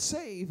 to get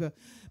saved,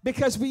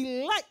 because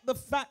we like the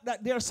fact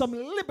that there's some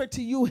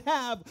liberty you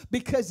have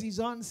because he's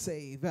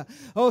unsaved.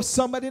 Oh,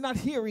 somebody not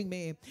hearing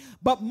me.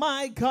 But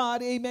my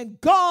God, amen,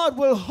 God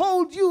will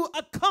hold you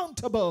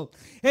accountable.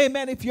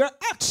 Amen. If your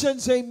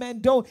actions,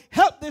 amen, don't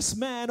help this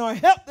man or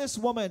help this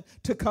woman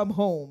to come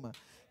home.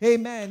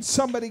 Amen.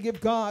 Somebody give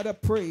God a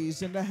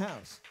praise in the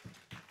house.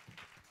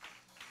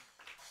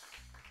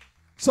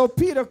 So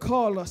Peter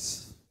called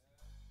us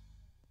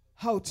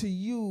how to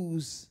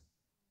use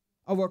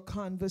our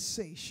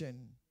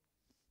conversation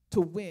to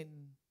win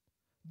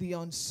the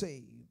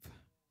unsaved.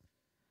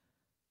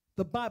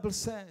 The Bible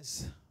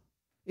says,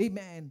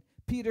 amen,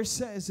 Peter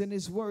says in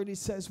his word, he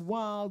says,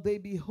 while they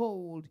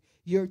behold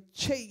your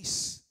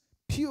chaste,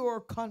 pure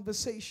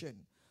conversation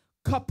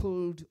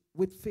coupled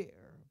with fear.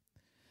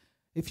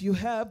 If you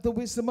have the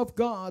wisdom of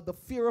God, the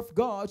fear of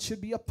God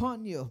should be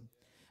upon you.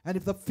 And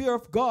if the fear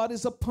of God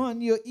is upon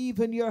you,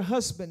 even your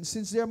husbands,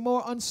 since there are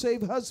more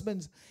unsaved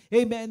husbands,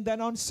 amen, than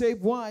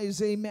unsaved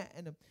wives,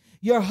 amen.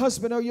 Your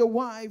husband or your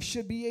wife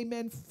should be,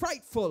 amen,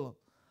 frightful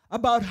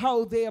about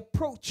how they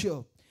approach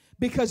you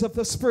because of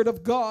the Spirit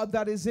of God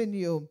that is in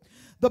you.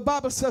 The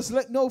Bible says,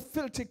 let no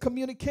filthy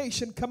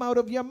communication come out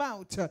of your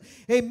mouth.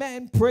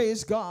 Amen.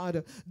 Praise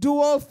God. Do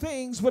all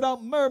things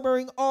without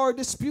murmuring or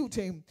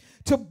disputing.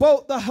 To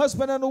both the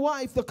husband and the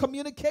wife, the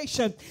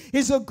communication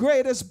is the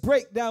greatest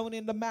breakdown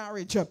in the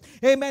marriage.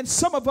 Amen.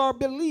 Some of our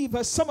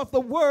believers, some of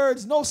the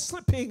words, no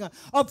slipping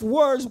of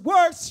words.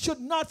 Words should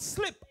not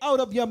slip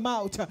out of your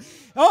mouth.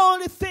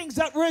 Only things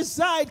that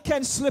reside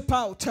can slip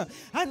out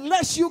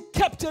unless you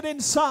kept it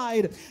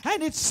inside.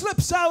 And it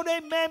slips out,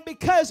 amen,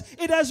 because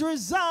it has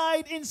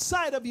reside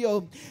inside of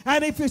you.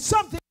 And if it's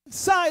something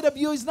inside of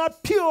you is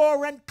not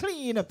pure and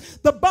clean,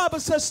 the Bible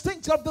says,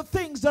 think of the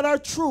things that are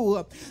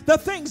true, the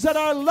things that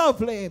are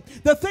lovely,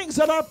 the things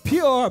that are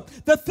pure,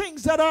 the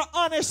things that are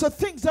honest, the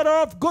things that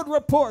are of good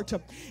report.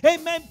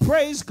 Amen.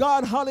 Praise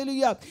God.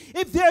 Hallelujah.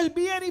 If there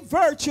be any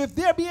virtue, if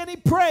there be any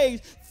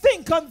praise,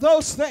 think on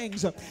those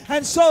things.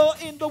 And so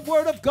in the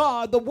word of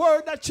God, the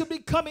word that should be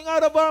coming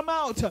out of our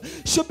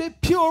mouth should be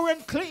pure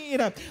and clean.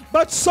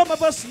 But some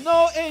of us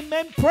know,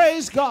 amen,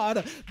 praise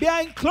God,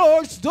 behind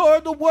closed door,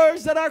 the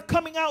words that are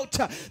coming out,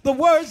 the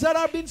words that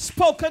are being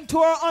spoken to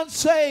our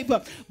unsaved,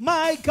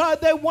 my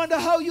God, they wonder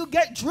how you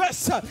get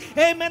dressed,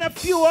 amen, a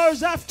few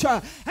hours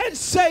after and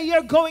say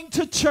you're going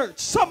to church.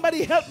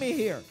 Somebody help me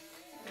here.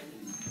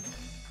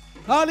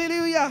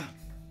 Hallelujah.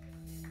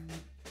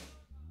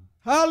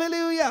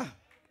 Hallelujah.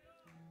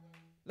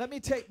 Let me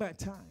take my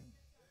time.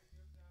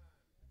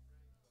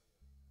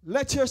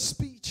 Let your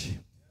speech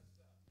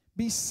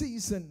be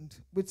seasoned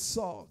with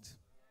salt,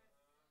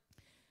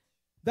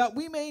 that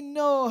we may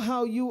know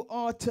how you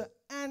ought to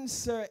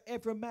answer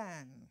every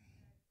man.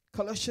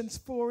 Colossians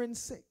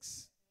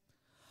 4:6.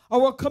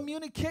 Our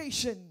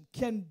communication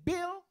can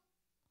build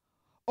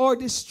or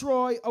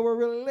destroy our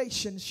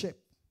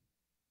relationship.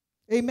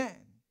 Amen.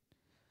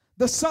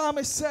 The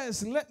psalmist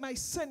says, let my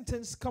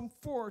sentence come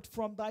forth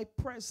from thy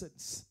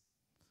presence.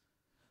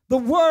 The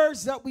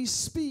words that we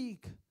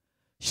speak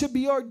should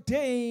be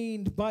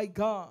ordained by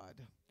God.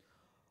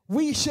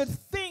 We should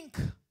think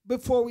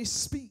before we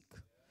speak.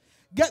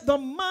 Get the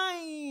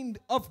mind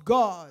of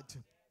God.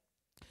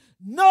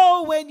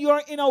 Know when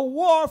you're in a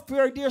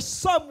warfare, there's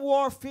some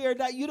warfare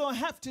that you don't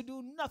have to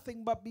do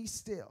nothing but be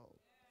still.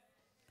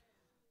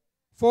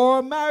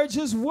 For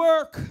marriages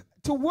work,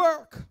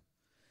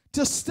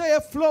 to stay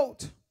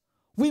afloat,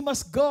 we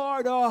must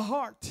guard our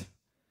heart.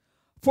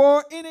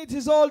 For in it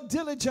is all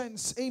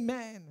diligence,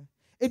 amen.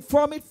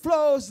 From it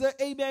flows the,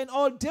 amen,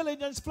 all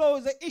diligence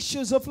flows the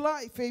issues of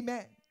life,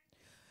 amen.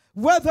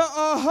 Whether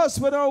our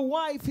husband or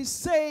wife is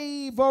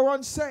saved or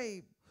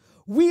unsaved,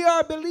 we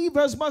are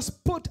believers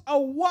must put a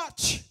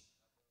watch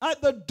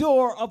at the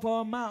door of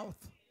our mouth.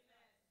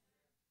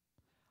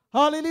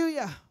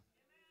 Hallelujah.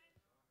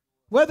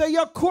 Whether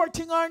you're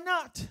courting or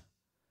not,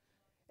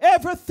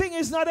 everything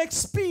is not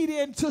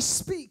expedient to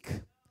speak.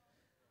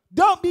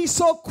 Don't be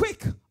so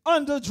quick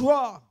on the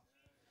draw.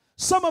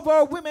 Some of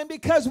our women,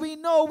 because we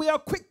know we are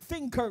quick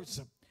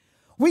thinkers,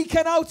 we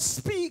can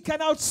outspeak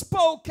and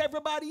outspoke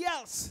everybody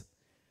else.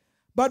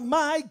 But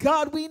my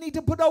God, we need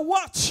to put a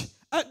watch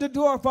at the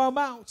door of our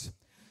mouth.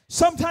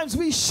 Sometimes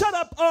we shut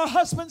up our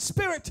husband's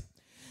spirit,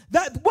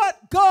 that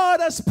what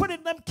God has put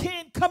in them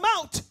can't come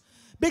out,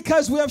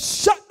 because we have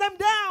shut them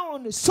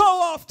down so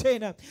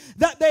often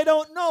that they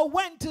don't know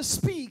when to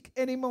speak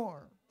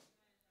anymore.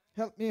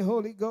 Help me,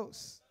 Holy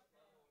Ghost.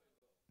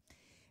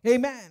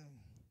 Amen.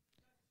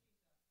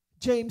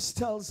 James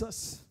tells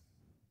us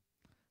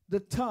the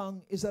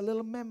tongue is a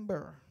little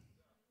member.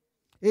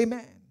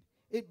 Amen.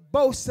 It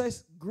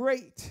boasts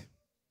great.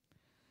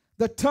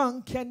 The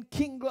tongue can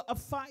kindle a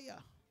fire.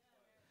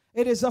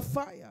 It is a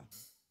fire.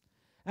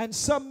 And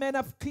some men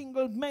have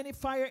kindled many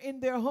fire in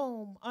their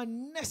home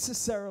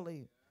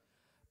unnecessarily,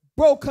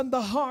 broken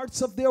the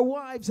hearts of their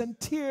wives and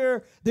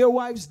tear their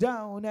wives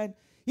down. And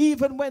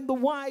even when the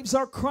wives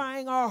are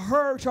crying or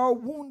hurt or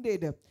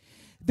wounded,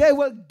 they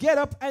will get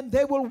up and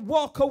they will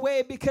walk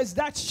away, because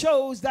that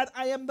shows that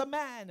I am the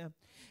man.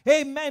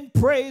 Amen.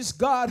 Praise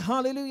God.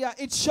 Hallelujah.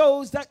 It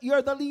shows that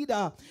you're the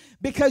leader,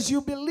 because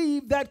you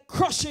believe that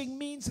crushing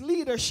means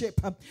leadership,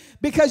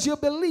 because you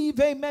believe,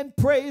 amen,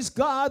 praise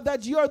God,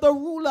 that you're the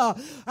ruler,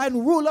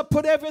 and ruler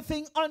put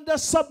everything under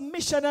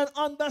submission and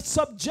under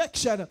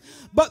subjection.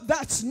 But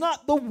that's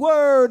not the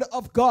word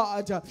of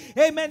God.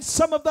 Amen.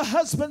 Some of the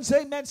husbands,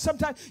 amen,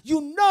 sometimes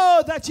you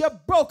know that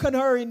you've broken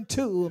her in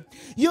two.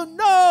 You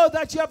know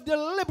that you have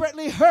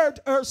deliberately hurt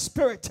her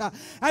spirit.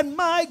 And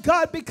my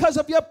God, because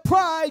of your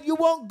pride, you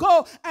won't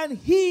go and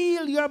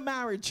heal your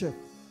marriage.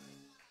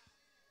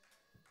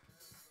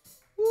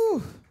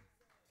 Whew.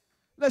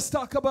 Let's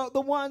talk about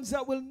the ones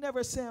that will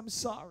never say I'm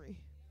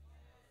sorry.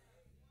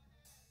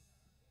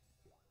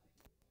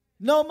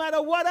 No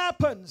matter what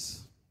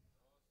happens,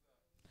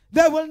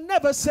 they will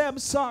never say I'm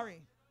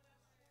sorry.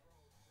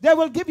 They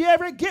will give you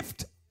every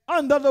gift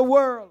under the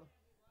world.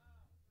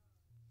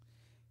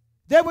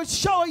 They will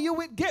shower you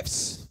with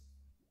gifts.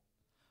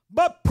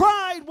 But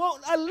pride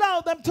won't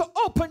allow them to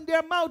open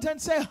their mouth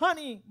and say,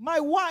 honey, my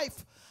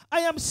wife,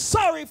 I am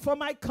sorry for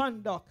my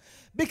conduct.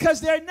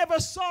 Because they're never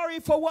sorry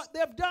for what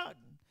they've done.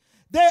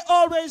 They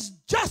always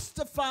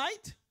justify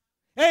it,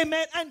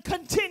 amen, and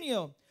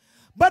continue.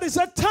 But it's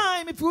a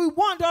time, if we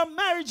want our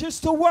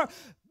marriages to work,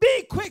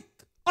 be quick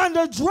on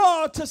the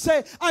draw to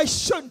say, I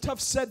shouldn't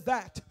have said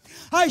that.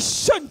 I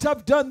shouldn't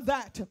have done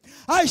that.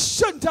 I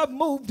shouldn't have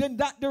moved in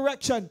that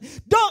direction.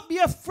 Don't be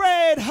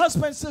afraid,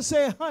 husbands, to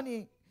say,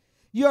 honey,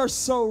 you're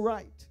so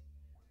right.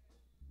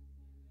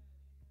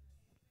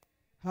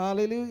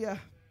 Hallelujah.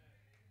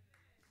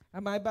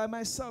 Am I by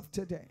myself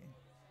today?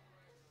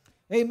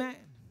 Amen.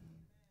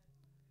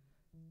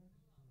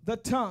 The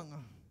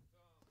tongue,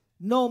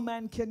 no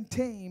man can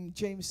tame,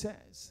 James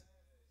says.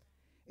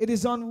 It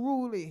is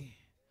unruly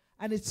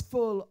and it's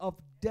full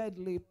of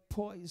deadly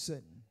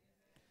poison.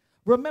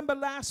 Remember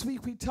last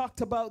week we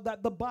talked about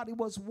that the body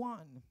was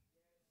one.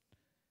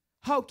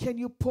 How can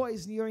you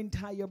poison your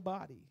entire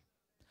body?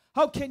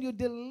 How can you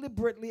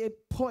deliberately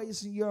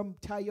poison your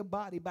entire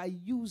body? By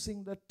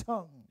using the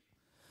tongue.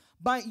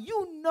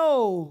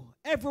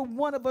 Every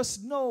one of us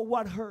know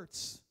what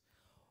hurts.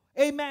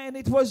 Amen.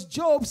 It was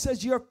Job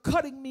says, you're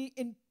cutting me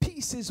in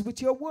pieces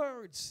with your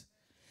words.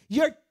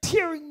 You're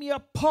tearing me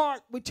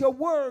apart with your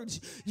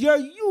words. You're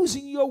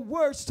using your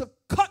words to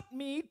cut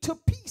me to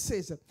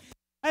pieces.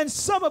 And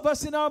some of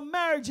us in our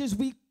marriages,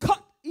 we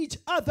cut each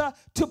other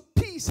to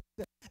pieces.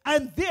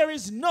 And there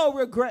is no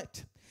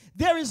regret.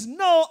 There is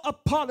no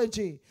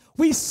apology.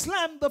 We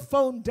slam the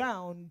phone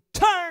down,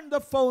 turn the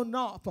phone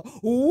off,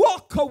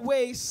 walk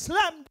away,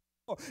 slam the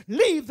door,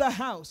 leave the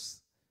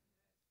house,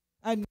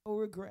 and no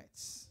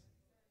regrets.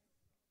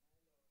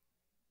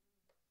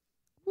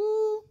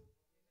 Woo.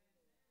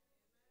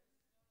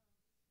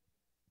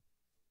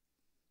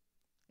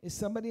 Is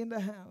somebody in the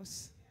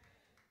house?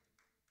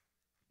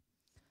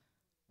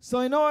 So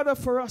in order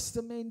for us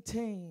to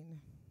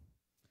maintain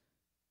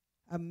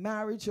a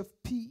marriage of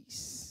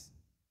peace,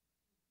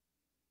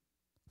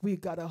 we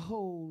got to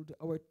hold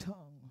our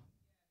tongue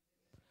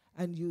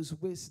and use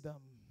wisdom.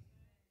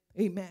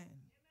 Amen.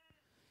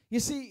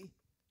 You see,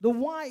 the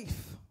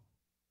wife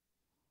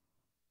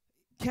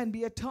can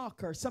be a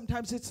talker.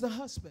 Sometimes it's the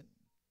husband.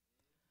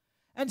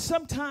 And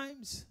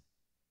sometimes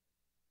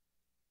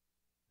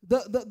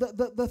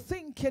the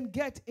thing can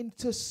get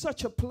into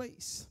such a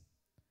place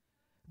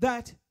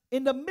that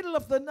in the middle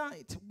of the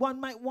night, one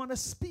might want to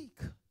speak,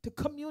 to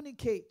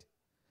communicate,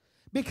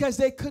 because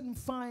they couldn't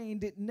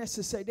find it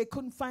necessary. They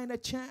couldn't find a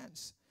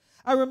chance.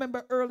 I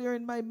remember earlier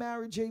in my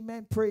marriage,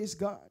 amen, praise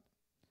God,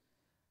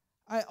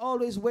 I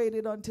always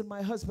waited until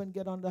my husband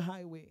get on the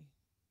highway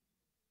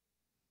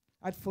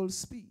at full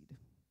speed,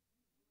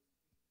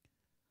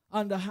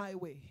 on the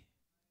highway,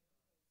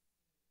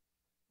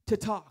 to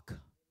talk,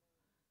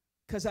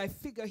 because I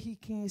figure he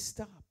can't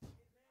stop.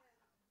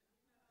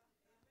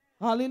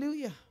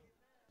 Hallelujah.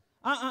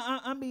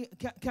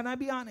 Can I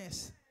be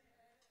honest?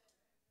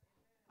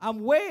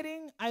 I'm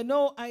waiting. I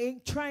know I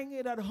ain't trying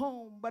it at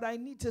home, but I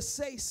need to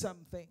say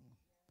something.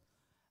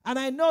 And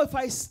I know if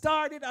I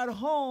start it at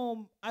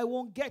home, I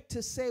won't get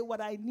to say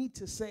what I need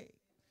to say.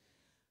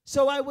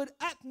 So I would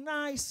act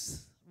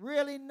nice,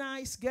 really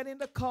nice, get in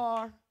the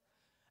car,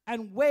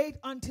 and wait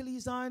until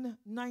he's on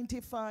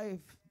 95,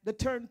 the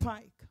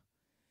turnpike.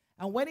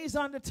 And when he's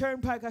on the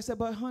turnpike, I said,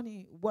 but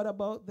honey, what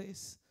about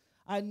this?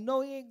 I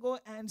know he ain't going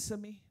to answer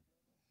me.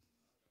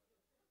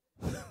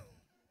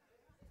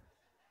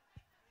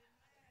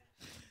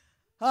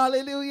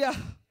 Hallelujah.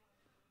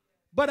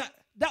 But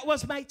that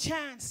was my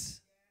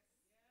chance.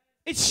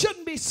 It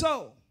shouldn't be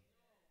so.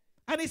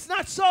 And it's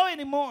not so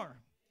anymore.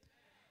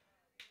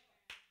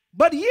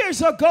 But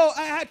years ago,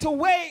 I had to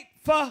wait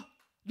for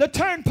the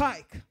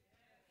turnpike.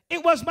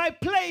 It was my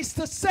place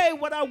to say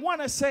what I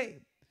want to say.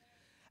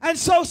 And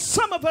so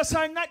some of us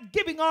are not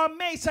giving our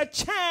mates a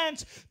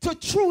chance to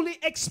truly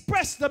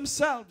express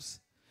themselves.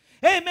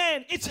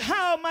 Amen. It's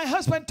how my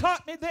husband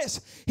taught me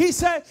this. He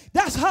said,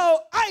 that's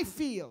how I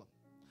feel,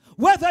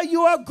 whether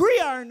you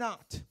agree or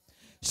not.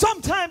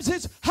 Sometimes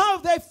it's how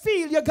they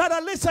feel. You got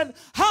to listen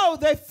how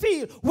they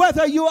feel,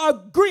 whether you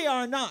agree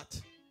or not.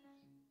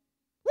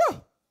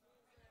 Woo.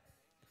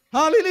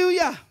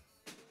 Hallelujah.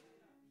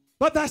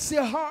 But that's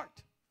their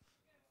heart.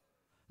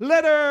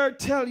 Let her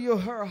tell you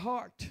her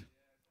heart.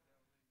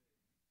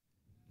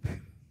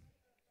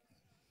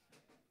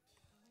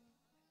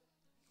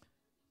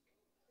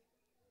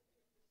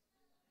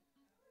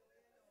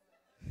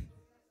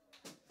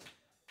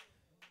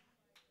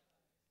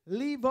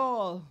 Leave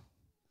all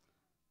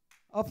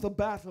of the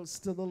battles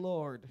to the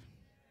Lord.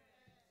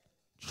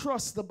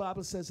 Trust, the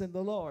Bible says, in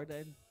the Lord.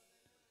 And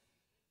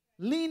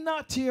lean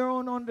not to your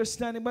own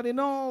understanding, but in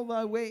all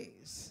thy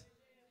ways.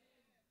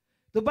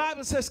 The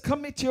Bible says,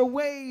 commit your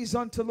ways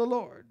unto the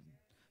Lord.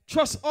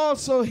 Trust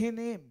also in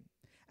him,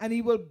 and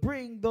he will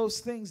bring those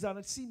things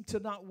that seem to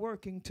not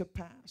working to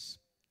pass.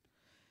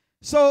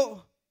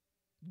 So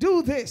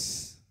do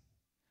this,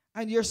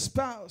 and your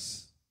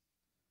spouse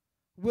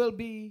will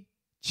be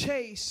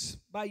chased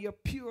by your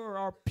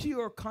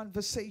pure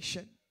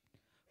conversation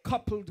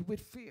coupled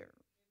with fear.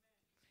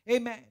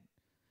 Amen.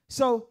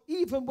 So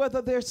even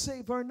whether they're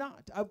saved or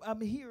not, I'm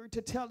here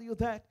to tell you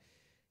that,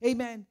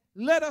 amen,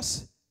 let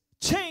us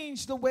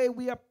change the way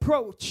we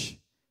approach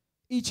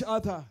each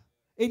other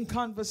in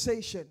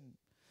conversation.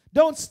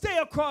 Don't stay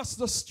across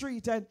the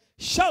street and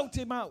shout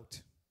him out.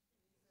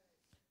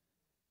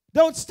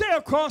 Don't stay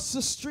across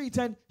the street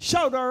and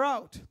shout her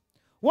out.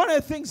 One of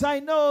the things I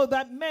know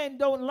that men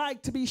don't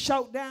like to be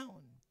shouted down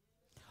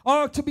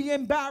or to be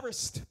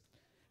embarrassed.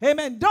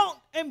 Amen. Don't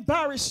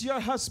embarrass your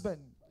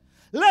husband.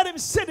 Let him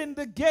sit in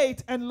the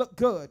gate and look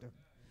good.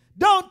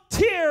 Don't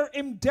tear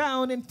him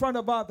down in front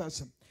of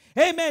others.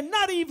 Amen.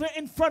 Not even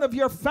in front of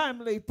your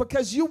family,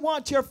 because you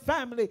want your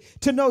family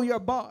to know your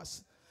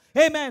boss.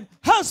 Amen.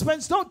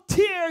 Husbands, don't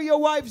tear your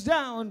wives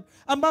down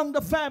among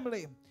the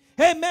family.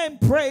 Amen.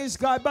 Praise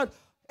God. But,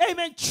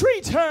 amen,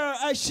 treat her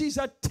as she's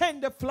a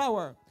tender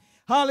flower.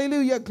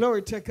 Hallelujah.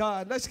 Glory to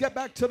God. Let's get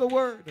back to the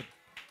word.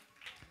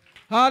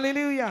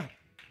 Hallelujah.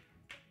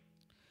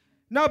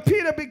 Now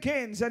Peter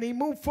begins, and he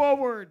moved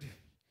forward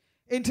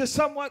into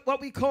somewhat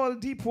what we call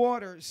deep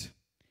waters.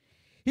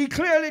 He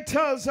clearly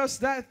tells us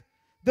that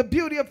the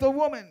beauty of the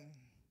woman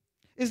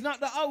is not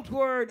the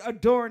outward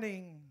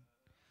adorning,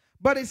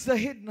 but it's the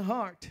hidden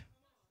heart.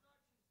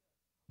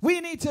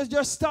 We need to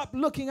just stop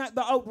looking at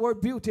the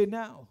outward beauty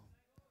now.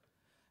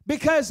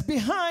 Because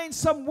behind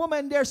some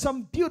woman, there's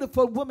some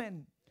beautiful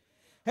women.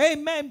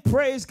 Amen,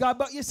 praise God.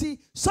 But you see,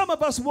 some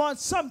of us want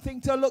something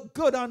to look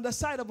good on the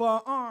side of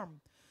our arm.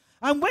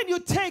 And when you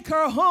take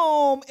her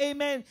home,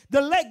 amen, the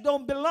leg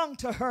don't belong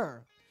to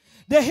her.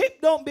 The hip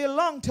don't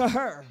belong to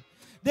her.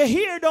 The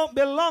hair don't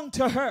belong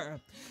to her.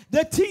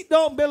 The teeth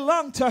don't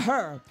belong to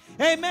her.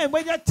 Amen.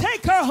 When you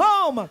take her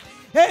home,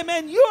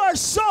 amen, you are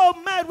so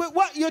mad with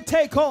what you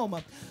take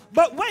home.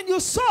 But when you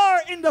saw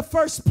her in the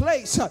first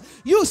place,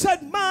 you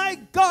said, my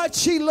God,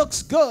 she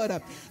looks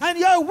good. And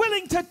you're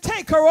willing to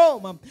take her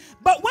home.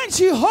 But when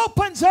she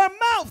opens her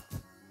mouth,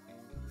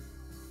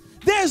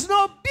 there's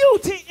no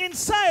beauty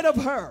inside of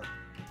her.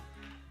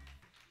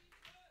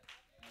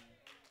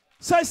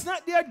 So it's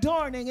not the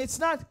adorning. It's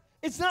not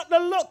the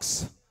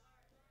looks.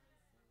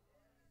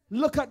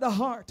 Look at the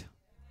heart.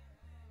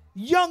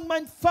 Young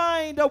men,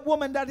 find a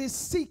woman that is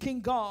seeking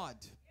God.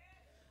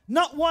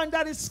 Not one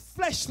that is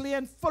fleshly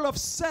and full of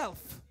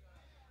self.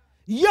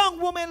 Young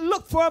women,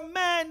 look for a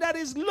man that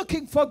is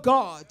looking for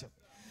God.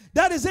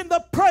 That is in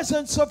the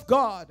presence of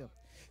God.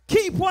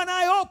 Keep one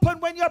eye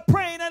open when you're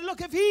praying and look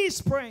if he's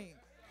praying.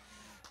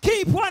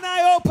 Keep one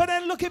eye open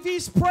and look if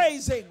he's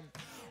praising.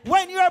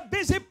 When you're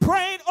busy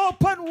praying,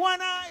 open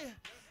one eye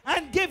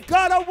and give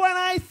God a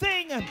one-eye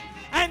thing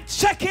and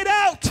check it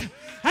out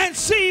and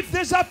see if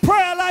there's a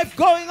prayer life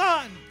going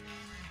on.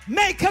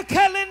 Make a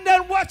calendar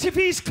and watch if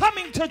he's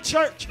coming to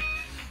church.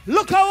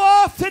 Look how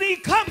often he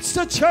comes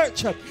to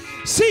church.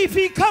 See if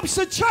he comes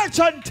to church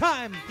on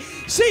time.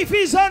 See if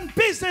he's on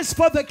business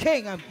for the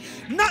king.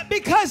 Not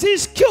because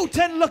he's cute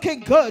and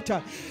looking good.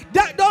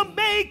 That don't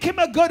make him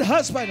a good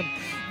husband.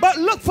 But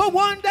look for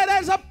one that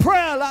has a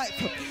prayer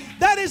life,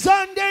 that is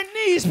on their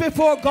knees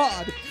before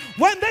God.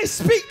 When they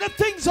speak the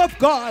things of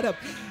God,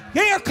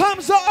 here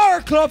comes the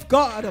oracle of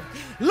God.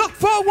 Look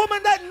for a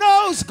woman that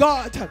knows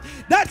God,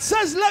 that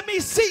says, let me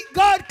seek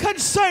God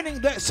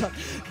concerning this.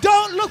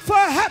 Don't look for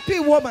a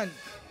happy woman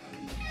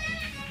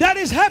that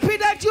is happy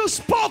that you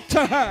spoke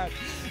to her.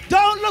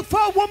 Don't look for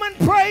a woman,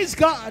 praise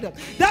God,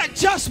 that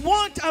just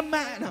wants a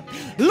man.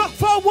 Look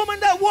for a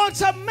woman that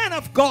wants a man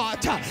of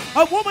God.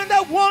 A woman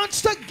that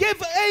wants to give,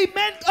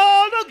 amen,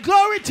 all the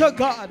glory to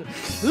God.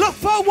 Look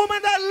for a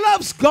woman that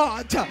loves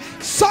God.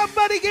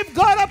 Somebody give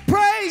God a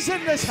praise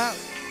in this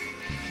house.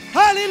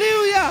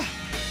 Hallelujah.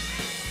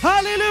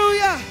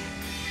 Hallelujah.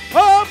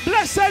 Oh,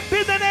 blessed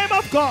be the name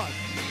of God.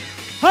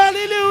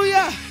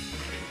 Hallelujah.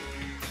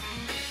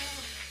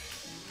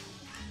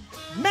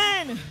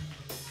 Man,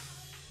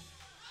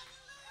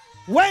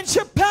 when she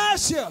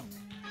passes you,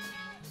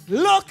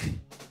 look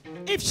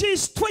if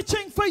she's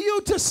twitching for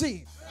you to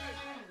see.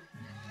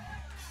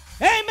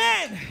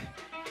 Amen.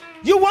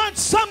 You want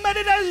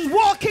somebody that is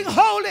walking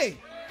holy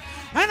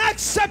and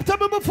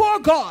acceptable before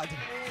God.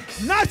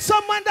 Not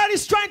someone that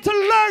is trying to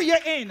lure you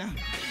in.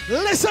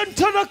 Listen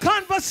to the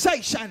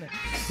conversation.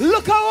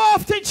 Look how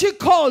often she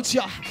calls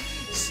you.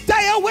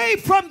 Stay away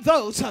from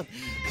those.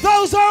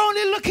 Those are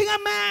only looking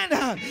at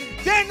man.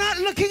 They're not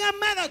looking at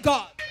man of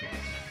God.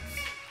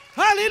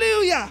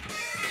 Hallelujah.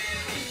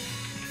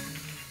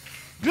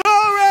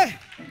 Glory.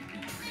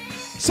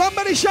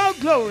 Somebody shout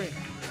glory.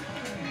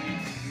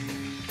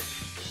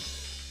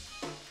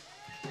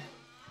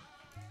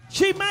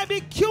 She might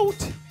be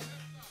cute.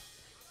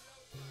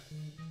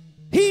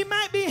 He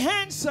might be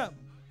handsome.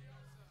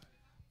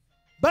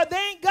 But they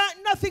ain't got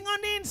nothing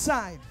on the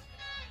inside.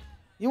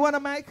 You want a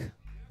mic?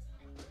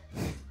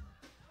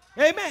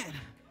 Amen.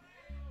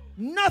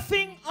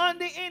 Nothing on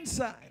the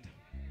inside.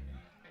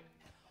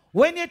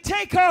 When you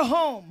take her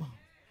home,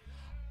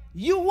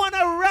 you want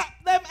to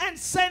wrap them and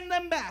send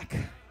them back.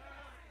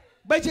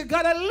 But you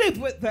got to live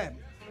with them.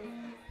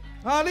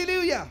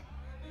 Hallelujah.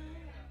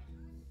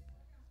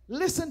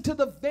 Listen to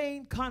the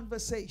vain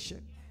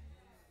conversation.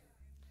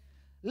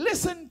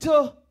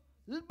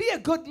 Be a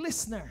good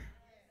listener.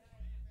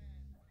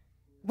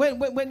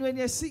 When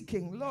you're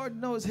seeking, Lord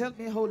knows, help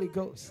me, Holy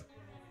Ghost.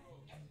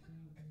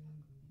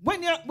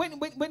 When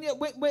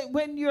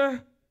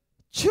you're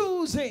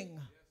choosing,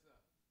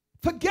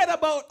 forget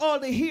about all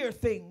the hair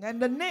thing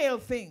and the nail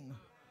thing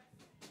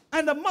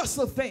and the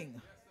muscle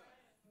thing.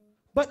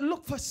 But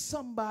look for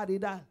somebody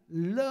that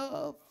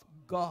loves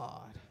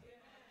God.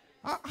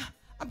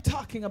 I'm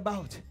talking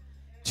about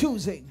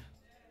choosing.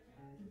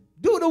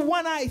 Do the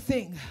one-eye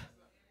thing.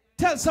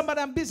 Tell somebody,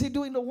 I'm busy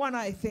doing the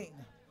one-eye thing.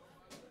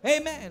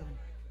 Amen.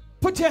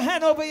 Put your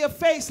hand over your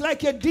face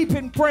like you're deep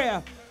in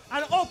prayer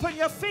and open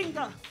your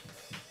finger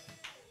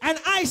and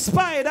I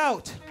spy it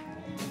out.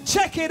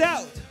 Check it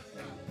out.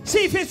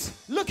 See if it's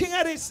looking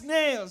at its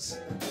nails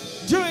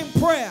during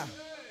prayer.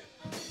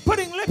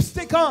 Putting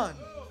lipstick on.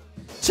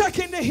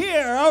 Checking the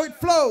hair, how it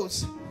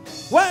flows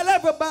while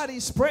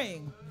everybody's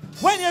praying.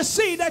 When you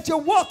see that, you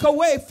walk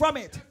away from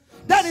it.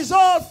 that is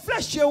all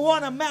flesh you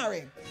want to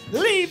marry.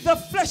 Leave the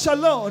flesh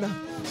alone.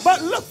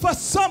 But look for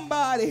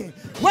somebody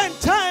when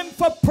time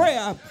for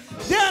prayer.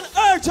 They're an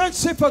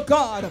urgency for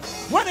God.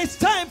 When it's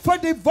time for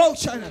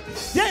devotion,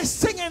 they're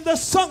singing the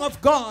song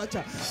of God.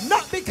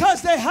 Not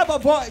because they have a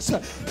voice,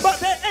 but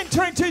they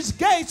enter into his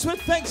gates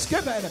with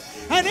thanksgiving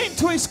and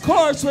into his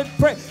courts with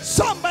praise.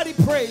 Somebody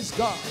praise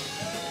God.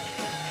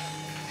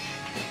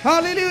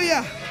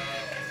 Hallelujah.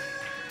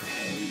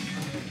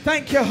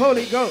 Thank you,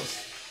 Holy Ghost.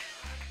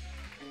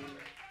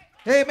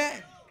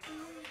 Amen.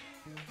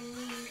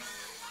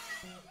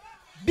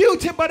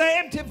 Beauty but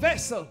an empty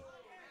vessel.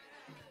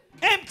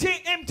 Empty,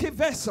 empty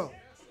vessel.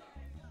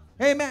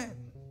 Amen.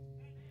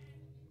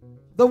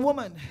 The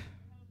woman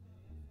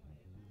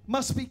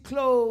must be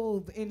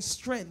clothed in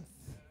strength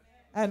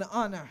and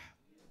honor.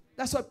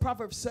 That's what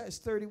Proverbs says,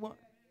 31.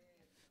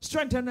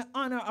 Strength and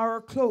honor are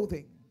her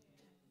clothing.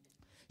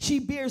 She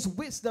bears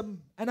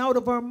wisdom, and out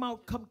of her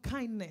mouth come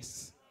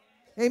kindness.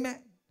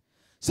 Amen.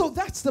 So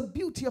that's the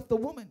beauty of the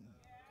woman.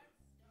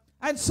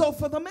 And so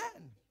for the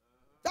man,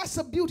 that's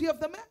the beauty of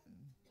the man.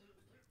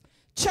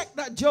 Check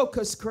that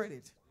joker's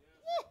credit.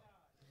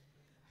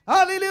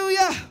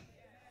 Hallelujah.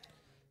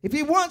 If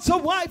he wants a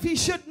wife, he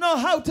should know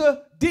how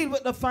to deal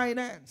with the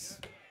finance.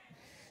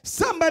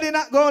 Somebody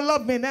not going to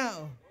love me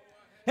now.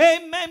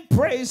 Amen.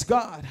 Praise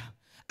God.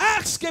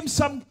 Ask him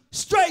some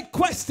straight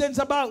questions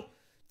about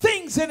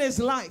things in his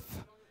life.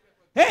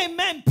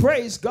 Amen.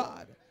 Praise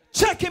God.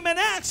 Check him and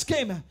ask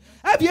him,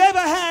 have you ever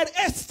had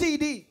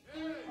STD?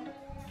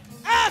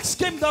 Ask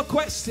him the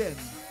question.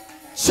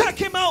 Check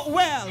him out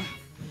well.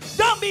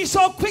 Don't be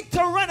so quick to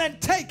run and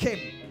take him.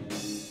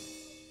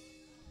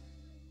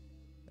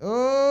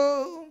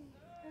 Oh,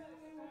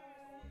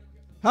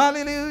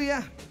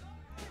 hallelujah.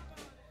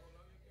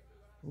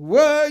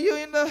 Were you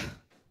in the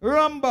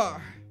rum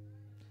bar?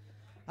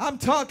 I'm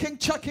talking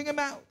chucking him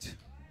out.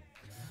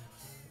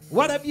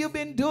 What have you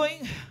been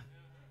doing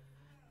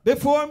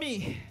before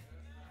me?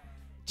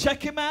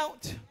 Check him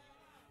out.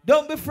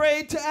 Don't be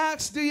afraid to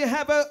ask, do you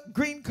have a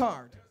green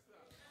card?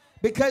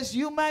 Because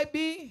you might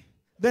be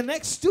the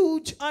next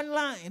stooge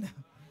online.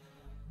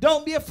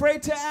 Don't be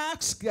afraid to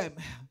ask them.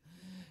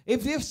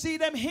 If you see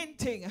them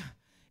hinting,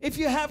 if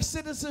you have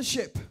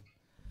citizenship,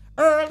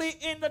 early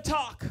in the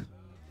talk,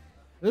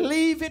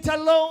 leave it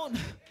alone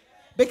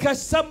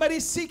because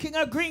somebody's seeking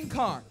a green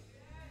card.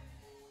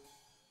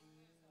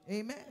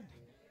 Amen.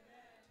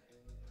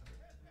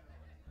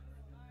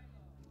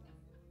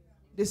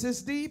 This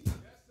is deep,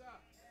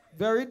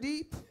 very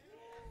deep,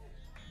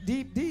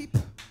 deep, deep.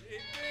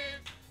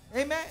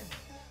 Amen.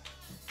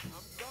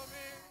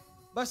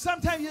 But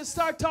sometimes you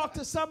start talking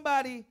to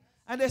somebody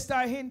and they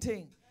start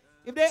hinting.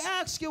 If they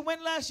ask you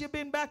when last you've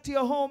been back to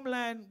your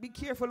homeland, be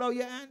careful how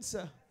you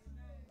answer.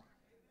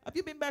 Have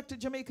you been back to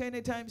Jamaica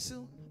anytime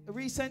soon?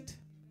 Recent?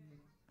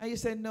 And you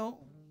say no.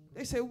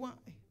 They say why?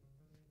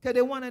 Because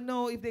they want to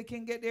know if they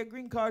can get their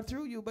green card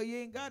through you, but you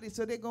ain't got it,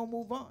 so they're going to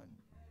move on.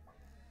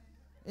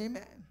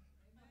 Amen.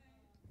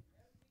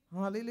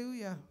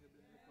 Hallelujah.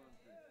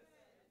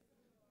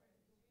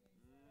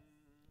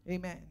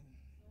 Amen.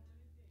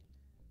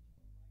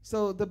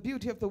 So the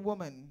beauty of the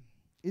woman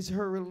is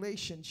her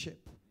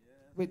relationship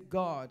with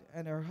God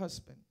and her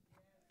husband.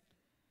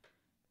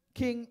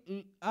 King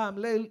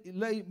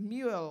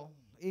Lemuel,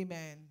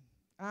 amen,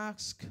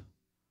 asked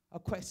a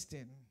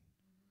question.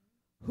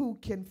 Who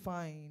can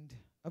find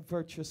a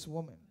virtuous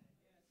woman?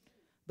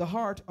 The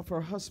heart of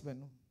her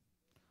husband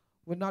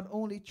will not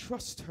only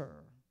trust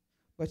her,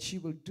 but she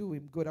will do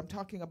him good. I'm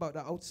talking about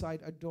the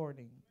outside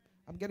adorning.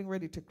 I'm getting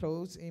ready to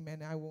close,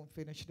 amen. I won't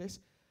finish this.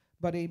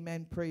 But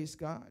amen, praise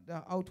God.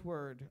 The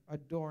outward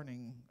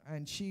adorning,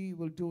 and she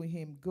will do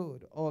him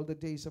good all the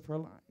days of her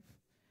life.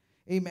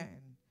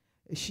 Amen.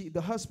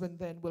 The husband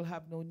then will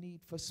have no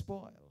need for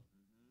spoil.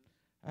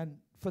 And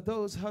for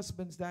those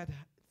husbands that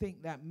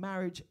think that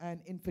marriage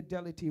and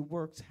infidelity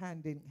works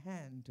hand in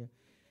hand,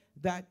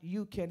 that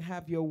you can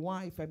have your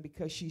wife, and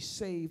because she's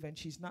saved and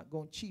she's not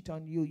going to cheat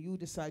on you, you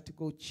decide to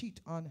go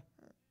cheat on her.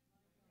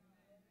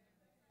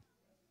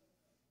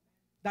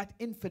 That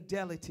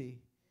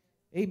infidelity,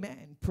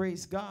 amen,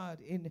 praise God,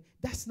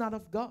 that's not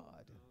of God.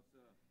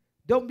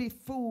 Don't be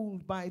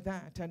fooled by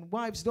that. And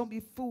wives, don't be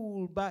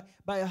fooled by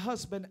a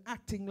husband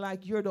acting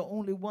like you're the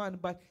only one,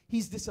 but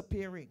he's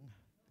disappearing.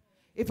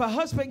 If a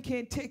husband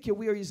can't take you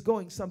where he's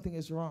going, something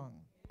is wrong.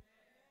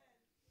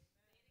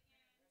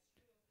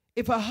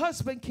 If a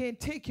husband can't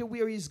take you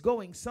where he's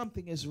going,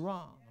 something is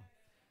wrong.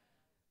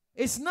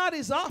 It's not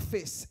his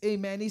office,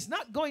 amen. He's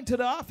not going to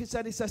the office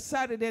and it's a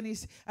Saturday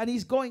and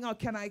he's going out,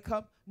 can I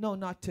come? No,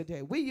 not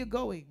today. Where you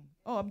going?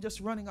 Oh, I'm just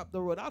running up the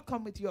road. I'll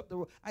come with you up the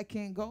road. I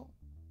can't go.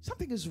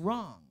 Something is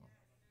wrong.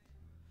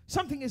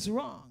 Something is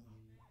wrong.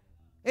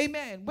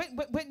 Amen.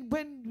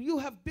 When you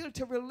have built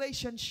a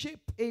relationship,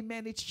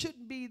 amen, it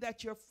shouldn't be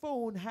that your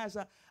phone has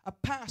a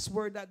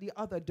password that the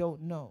other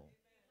don't know.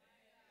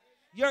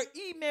 Your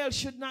email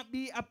should not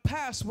be a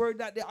password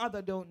that the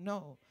other don't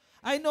know.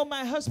 I know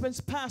my husband's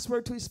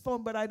password to his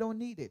phone, but I don't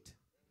need it.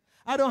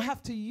 I don't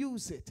have to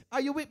use it. Are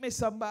you with me,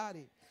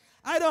 somebody?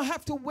 I don't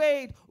have to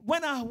wait.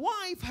 When a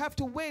wife have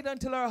to wait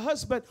until her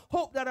husband,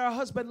 hope that her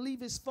husband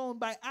leave his phone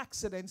by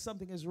accident,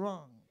 something is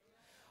wrong.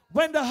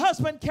 When the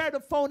husband carry the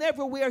phone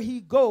everywhere he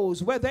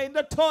goes, whether in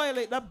the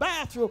toilet, the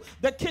bathroom,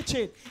 the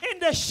kitchen, in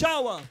the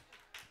shower.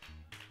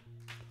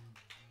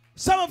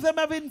 Some of them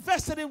have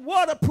invested in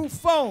waterproof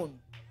phone.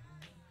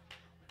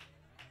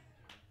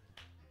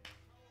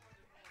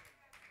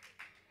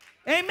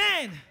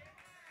 Amen.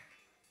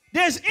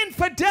 There's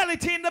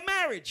infidelity in the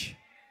marriage.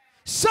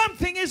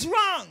 Something is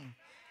wrong.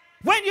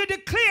 When you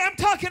declare, I'm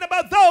talking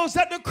about those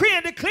that decree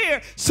and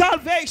declare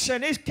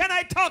salvation. Can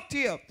I talk to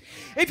you?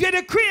 If you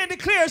decree and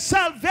declare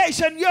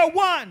salvation, you're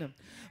one.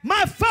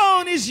 My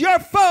phone is your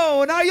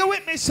phone. Are you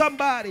with me,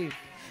 somebody?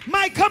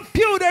 My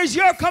computer is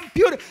your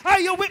computer. Are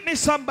you with me,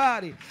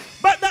 somebody?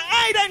 But the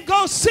hide and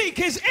go seek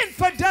is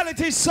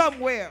infidelity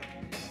somewhere.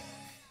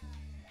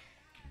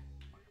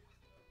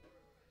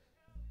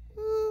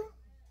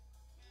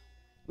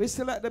 We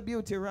still at the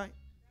beauty, right?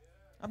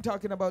 I'm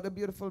talking about the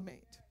beautiful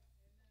mate.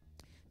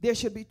 There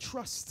should be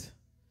trust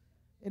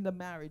in the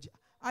marriage.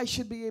 I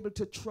should be able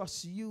to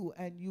trust you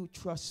and you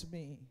trust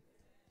me.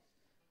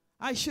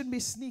 I shouldn't be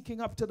sneaking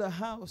up to the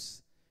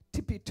house,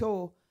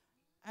 tippy-toe,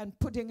 and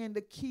putting in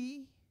the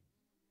key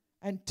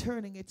and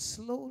turning it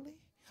slowly.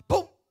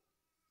 Boom!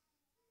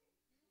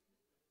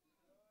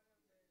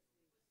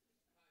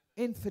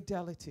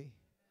 Infidelity.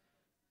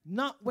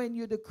 Not when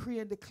you decree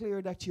and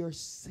declare that you're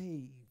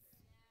saved.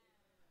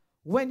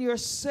 When you're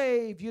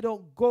saved, you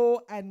don't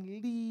go and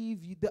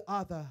leave the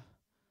other.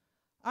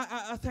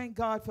 I thank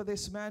God for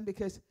this, man,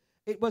 because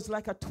it was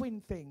like a twin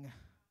thing.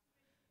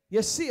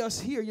 You see us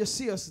here, you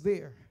see us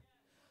there.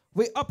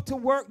 We're up to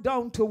work,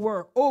 down to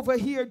work, over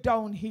here,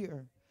 down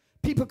here.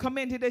 People come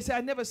in here, they say,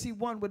 I never see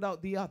one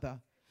without the other.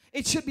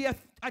 It should be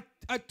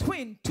a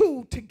twin,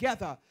 two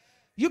together.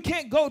 You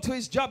can't go to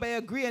his job, I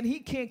agree, and he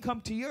can't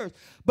come to yours.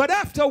 But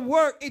after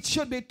work, it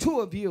should be two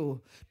of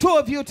you. Two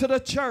of you to the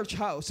church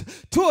house.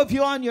 Two of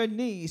you on your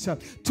knees.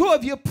 Two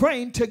of you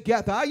praying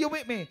together. Are you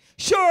with me?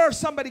 Sure,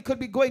 somebody could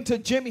be going to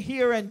gym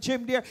here and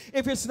gym there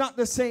if it's not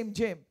the same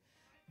gym.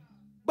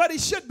 But it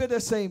should be the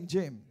same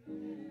gym.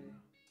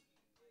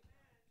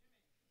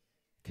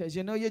 Because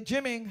you know you're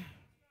gymming.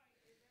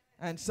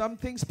 And some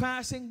things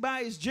passing by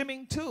is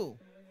gymming too.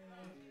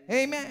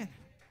 Amen.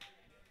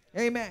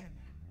 Amen.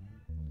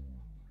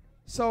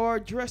 So our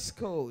dress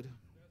code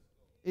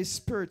is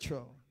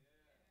spiritual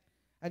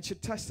and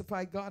should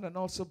testify God and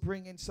also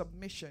bring in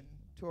submission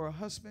to our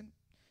husband,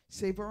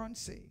 saved or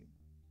unsaved.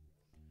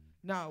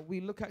 Now we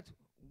look at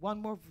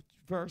one more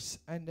verse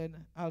and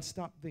then I'll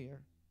stop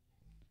there.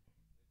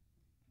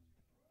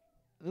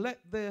 Let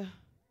the,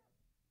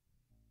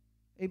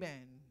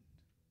 amen,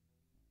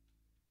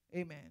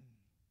 amen.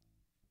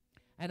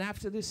 And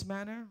after this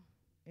manner,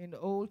 in the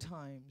old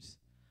times,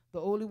 the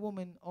holy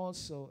woman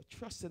also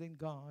trusted in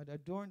God,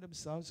 adorned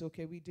themselves.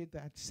 Okay, we did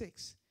that.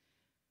 6.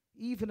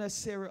 Even as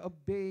Sarah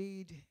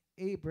obeyed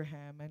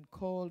Abraham and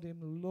called him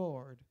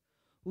Lord,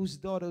 whose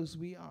daughters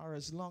we are,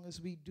 as long as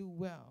we do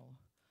well,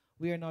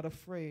 we are not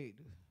afraid,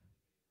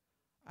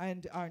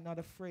 and are not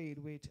afraid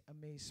with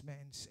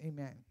amazement.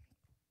 Amen.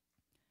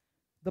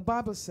 The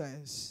Bible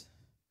says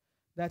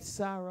that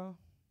Sarah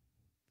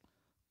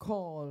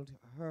called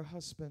her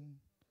husband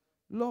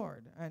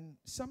Lord, and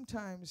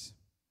sometimes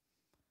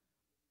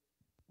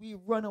we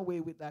run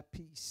away with that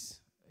peace.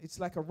 It's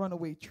like a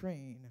runaway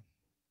train.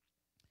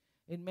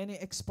 In many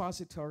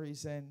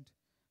expositories and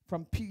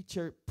from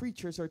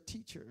preachers or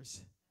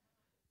teachers,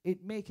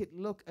 it make it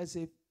look as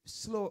if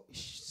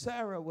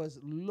Sarah was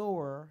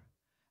lower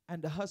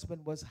and the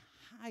husband was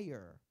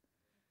higher.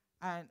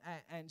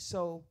 And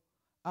so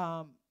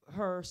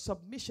her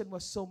submission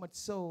was so much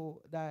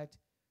so that,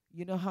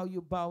 you know how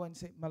you bow and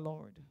say, my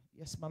Lord,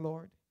 yes, my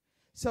Lord.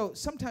 So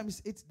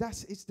sometimes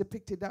it's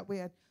depicted that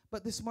way.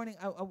 But this morning,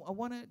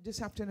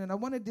 this afternoon, I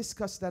want to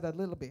discuss that a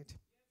little bit.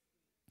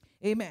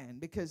 Amen.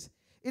 Because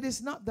it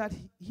is not that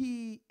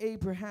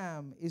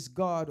Abraham, is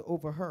God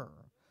over her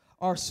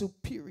or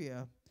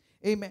superior.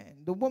 Amen.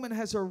 The woman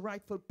has her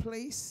rightful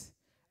place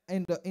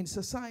in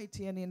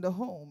society and in the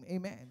home.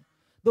 Amen.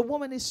 The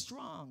woman is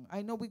strong.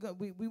 I know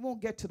we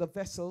won't get to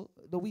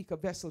the weaker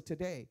vessel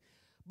today.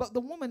 But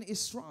the woman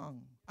is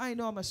strong. I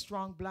know I'm a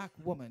strong black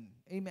woman.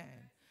 Amen.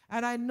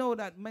 And I know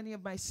that many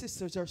of my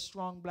sisters are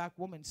strong black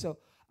women. So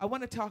I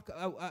want to talk,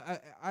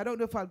 I don't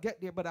know if I'll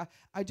get there, but I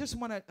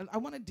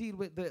want to deal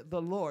with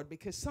the Lord,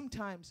 because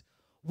sometimes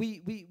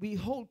we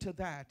hold to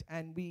that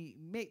and we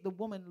make the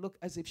woman look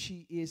as if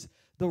she is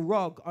the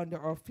rug under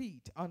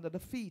the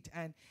feet.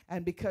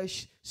 And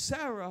because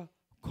Sarah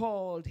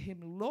called him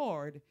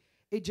Lord,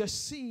 it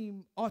just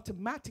seemed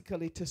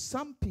automatically to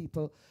some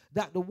people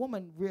that the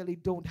woman really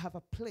don't have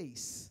a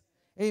place.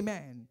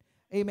 Amen.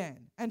 Amen.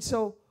 And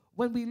so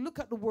when we look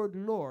at the word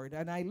Lord,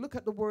 and I look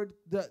at the word,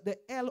 the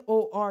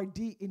Lord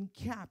in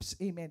caps,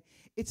 amen,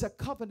 it's a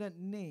covenant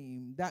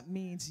name that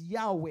means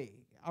Yahweh.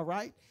 all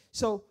right?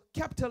 So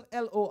capital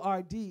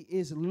L-O-R-D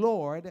is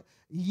Lord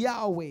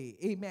Yahweh.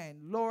 Amen.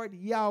 Lord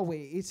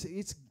Yahweh.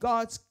 It's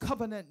God's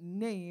covenant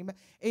name.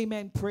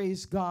 Amen.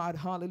 Praise God.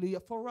 Hallelujah.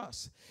 For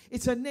us.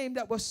 It's a name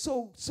that was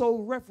so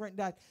reverent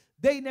that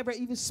they never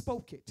even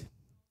spoke it.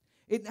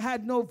 It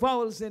had no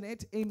vowels in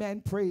it.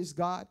 Amen. Praise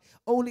God.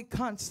 Only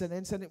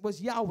consonants, and it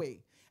was Yahweh.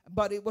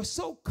 But it was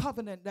so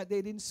covenant that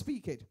they didn't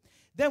speak it.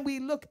 Then we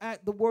look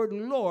at the word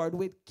Lord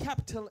with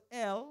capital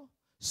L,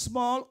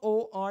 small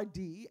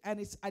O-R-D, and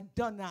it's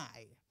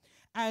Adonai.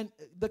 And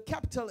the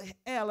capital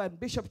L, and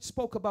Bishop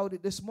spoke about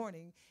it this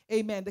morning,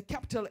 amen, the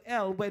capital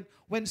L,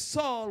 when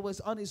Saul was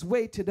on his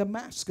way to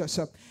Damascus,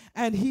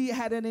 and he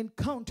had an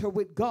encounter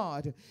with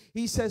God,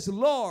 he says,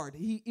 Lord,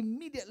 he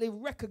immediately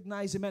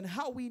recognized him, and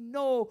how we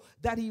know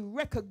that he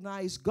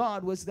recognized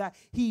God was that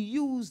he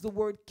used the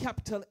word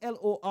capital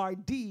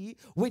L-O-R-D,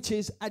 which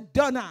is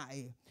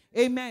Adonai.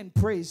 Amen,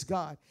 praise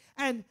God.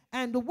 And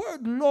the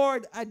word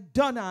Lord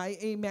Adonai,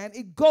 amen,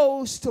 it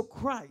goes to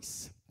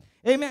Christ.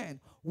 Amen.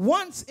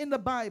 Once in the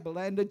Bible,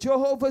 and the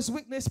Jehovah's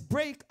Witness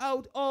break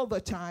out all the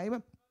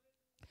time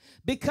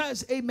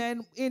because,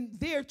 amen, in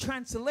their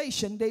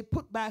translation, they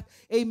put back,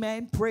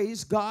 amen,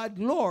 praise God,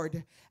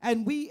 Lord.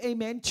 And we,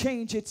 amen,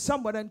 change it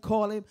somewhat and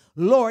call him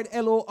Lord,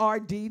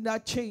 L-O-R-D,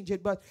 not change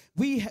it, but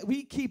we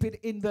keep it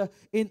in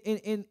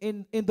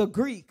the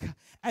Greek,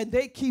 and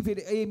they keep it,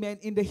 amen,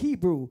 in the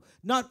Hebrew,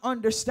 not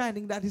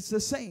understanding that it's the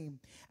same.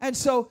 And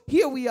so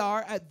here we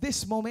are at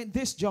this moment,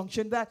 this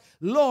junction, that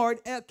Lord,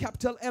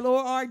 capital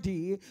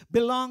L-O-R-D,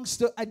 belongs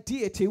to a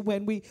deity.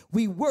 When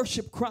we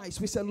worship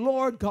Christ, we say,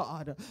 Lord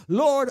God,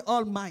 Lord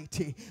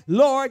Almighty,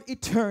 Lord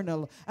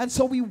Eternal. And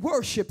so we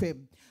worship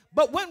him.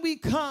 But when we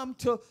come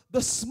to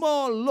the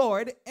small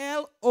Lord,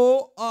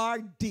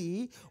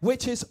 L-O-R-D,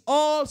 which is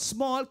all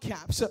small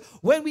caps,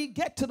 when we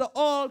get to the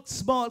all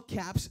small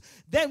caps,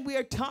 then we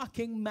are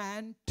talking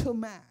man to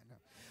man.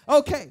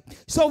 Okay,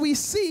 so we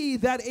see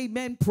that,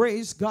 amen,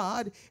 praise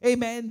God,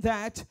 amen,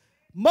 that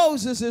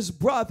Moses'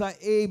 brother,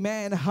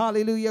 amen,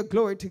 hallelujah,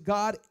 glory to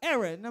God,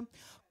 Aaron,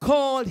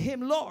 called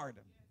him Lord.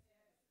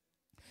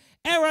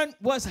 Aaron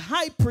was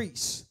high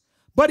priest,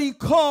 but he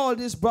called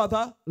his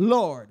brother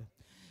Lord.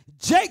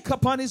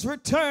 Jacob, on his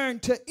return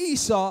to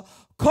Esau,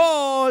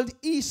 called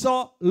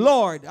Esau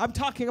Lord. I'm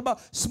talking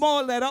about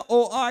small letter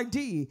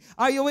O-R-D.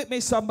 Are you with me,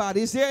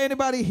 somebody? Is there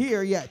anybody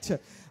here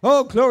yet?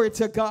 Oh, glory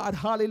to God,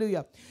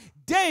 hallelujah.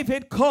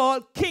 David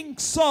called King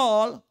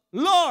Saul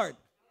Lord.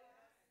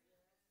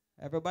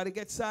 Everybody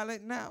get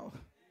silent now.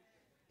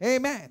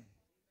 Amen.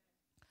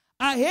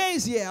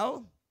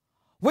 Ahaziel,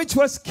 which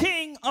was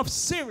king of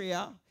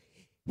Syria,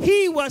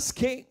 he was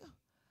king,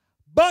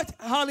 but,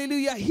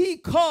 hallelujah, he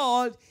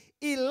called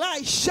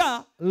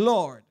Elisha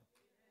Lord.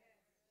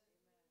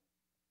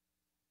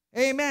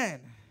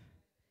 Amen.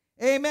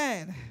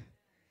 Amen.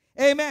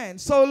 Amen.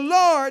 So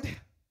Lord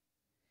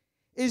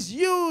is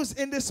used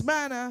in this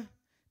manner,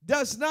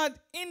 does not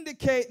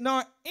indicate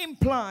nor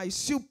imply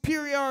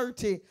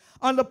superiority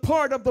on the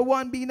part of the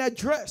one being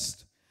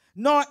addressed,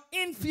 nor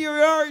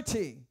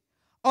inferiority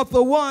of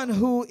the one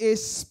who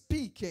is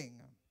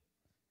speaking.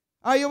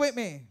 Are you with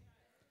me?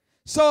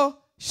 So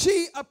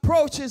she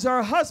approaches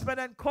her husband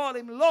and calls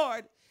him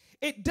Lord.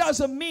 It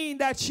doesn't mean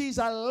that she's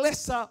a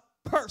lesser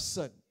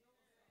person.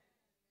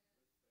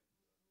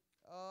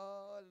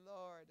 Oh,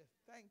 Lord.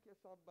 Thank you,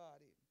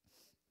 somebody.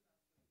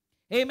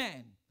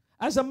 Amen.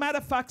 As a matter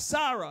of fact,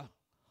 Sarah,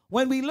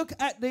 when we look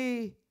at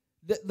the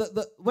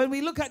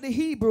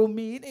Hebrew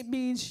mean, it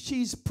means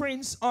she's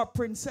prince or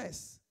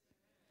princess.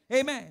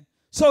 Amen.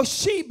 So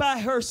she by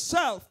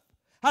herself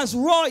has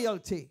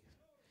royalty.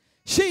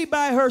 She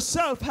by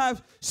herself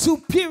has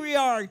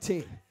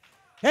superiority.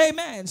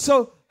 Amen.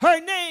 So her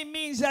name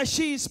means that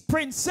she's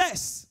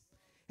princess.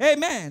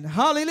 Amen.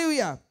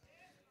 Hallelujah.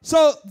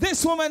 So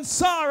this woman,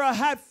 Sarah,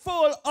 had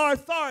full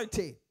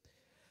authority.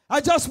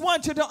 I just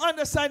want you to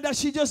understand that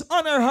she just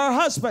honored her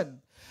husband.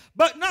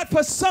 But not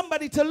for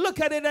somebody to look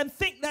at it and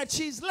think that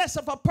she's less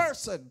of a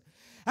person.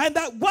 And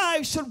that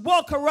wives should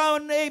walk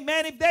around,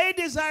 amen, if they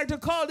desire to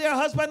call their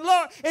husband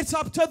Lord, it's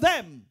up to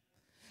them.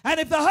 And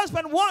if the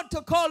husband want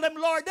to call them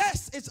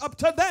Lordess, it's up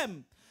to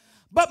them.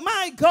 But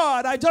my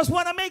God, I just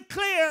want to make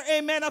clear,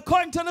 amen,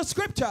 according to the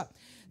scripture,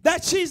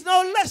 that she's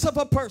no less of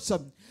a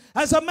person.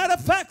 As a matter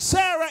of fact,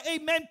 Sarah,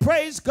 amen,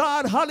 praise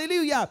God,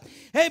 hallelujah,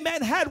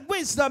 amen, had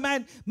wisdom,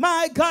 and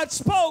my God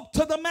spoke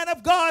to the man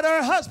of God,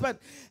 her husband,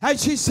 and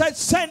she said,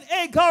 send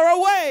Hagar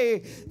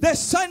away. They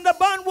send the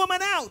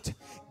bondwoman out.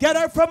 Get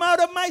her from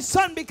out of my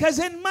son, because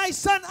in my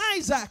son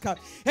Isaac,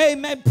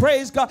 amen,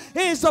 praise God,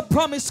 is the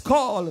promised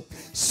call.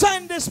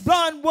 Send this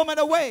bondwoman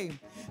away.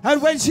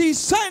 And when she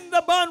sent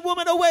the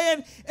bondwoman away,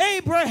 and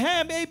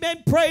Abraham,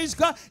 amen, praise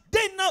God,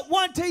 did not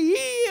want to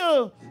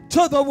yield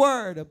to the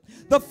word.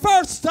 The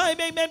first time,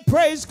 amen,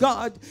 praise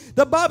God,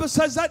 the Bible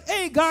says that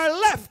Hagar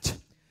left,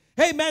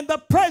 amen, the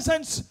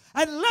presence,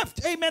 and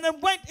left, amen,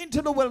 and went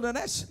into the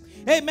wilderness.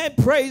 Amen,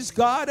 praise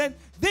God. And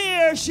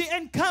there she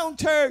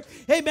encountered,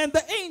 amen,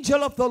 the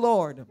angel of the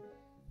Lord.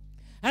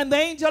 And the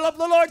angel of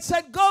the Lord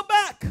said, go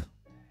back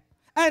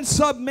and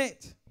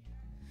submit.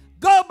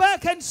 Go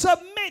back and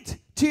submit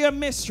to your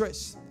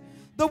mistress.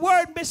 The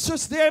word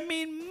mistress there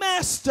means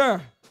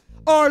master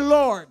or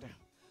Lord.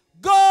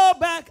 Go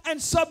back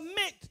and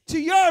submit to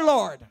your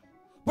Lord,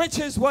 which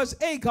was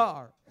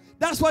Hagar.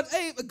 That's what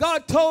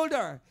God told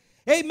her.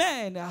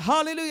 Amen.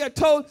 Hallelujah.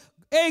 Told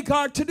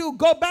Hagar to do.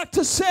 Go back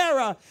to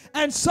Sarah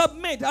and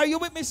submit. Are you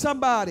with me,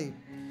 somebody?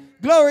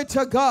 Glory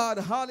to God.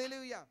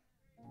 Hallelujah.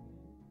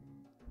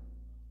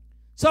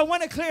 So I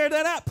want to clear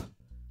that up.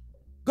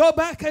 Go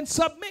back and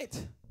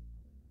submit.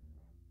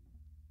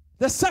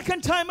 The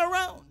second time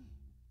around,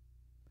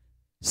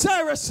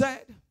 Sarah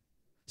said,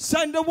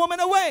 send the woman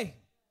away.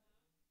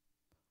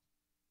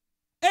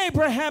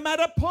 Abraham had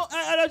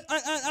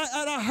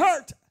a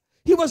hurt.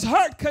 He was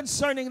hurt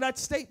concerning that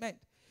statement.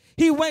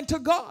 He went to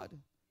God,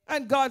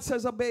 and God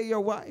says, obey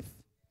your wife.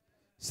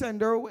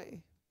 Send her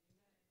away.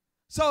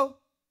 So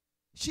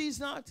she's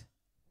not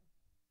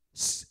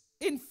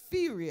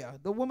inferior.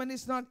 The woman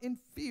is not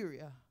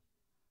inferior,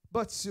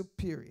 but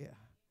superior.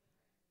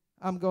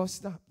 I'm going to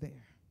stop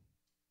there.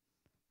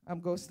 I'm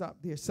going to stop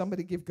there.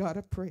 Somebody give God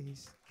a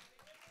praise.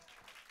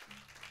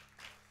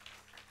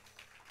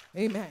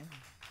 Amen.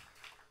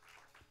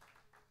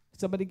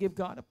 Somebody give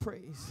God a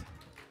praise.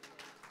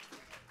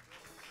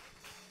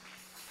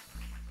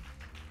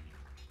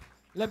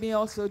 Let me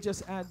also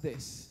just add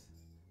this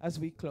as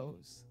we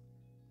close.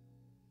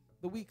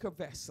 The weaker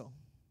vessel.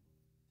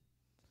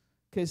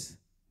 Because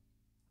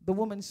the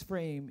woman's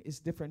frame is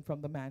different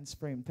from the man's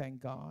frame,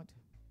 thank God.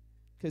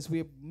 Because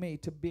we are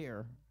made to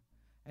bear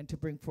and to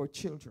bring forth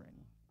children.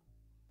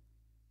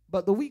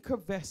 But the weaker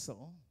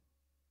vessel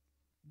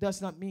does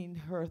not mean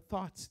her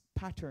thought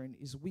pattern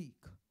is weak,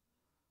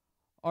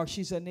 or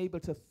she's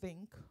unable to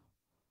think,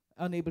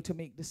 unable to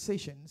make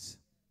decisions,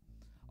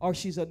 or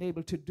she's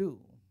unable to do.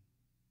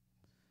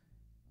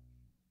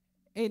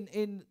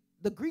 In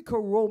the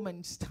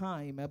Greco-Romans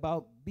time,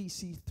 about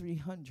BC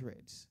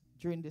 300s,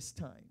 during this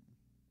time,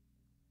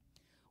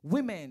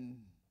 women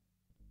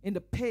in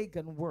the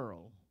pagan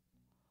world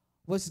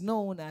was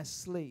known as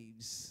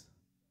slaves.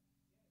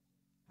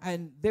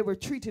 And they were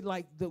treated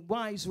like, the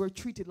wives were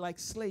treated like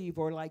slave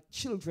or like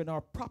children or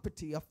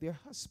property of their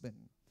husband.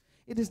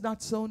 It is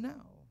not so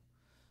now.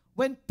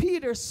 When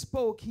Peter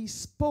spoke, he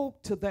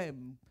spoke to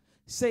them,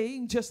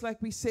 saying, just like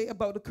we say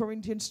about the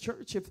Corinthians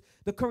church, if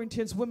the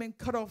Corinthians women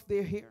cut off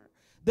their hair,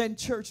 then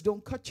church,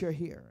 don't cut your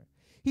hair.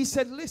 He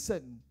said,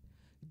 listen,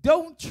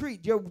 don't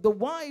treat the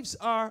wives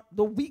are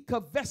the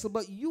weaker vessel,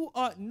 but you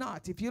are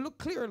not. If you look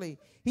clearly,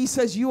 he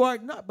says you are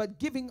not, but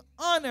giving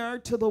honor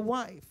to the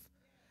wife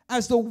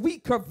as the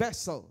weaker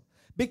vessel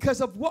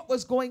because of what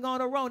was going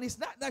on around. It's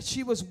not that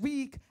she was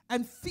weak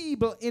and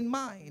feeble in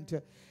mind.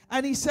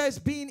 And he says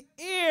being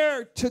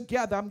heir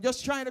together. I'm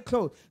just trying to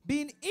close.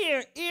 Being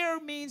heir. Heir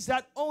means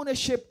that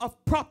ownership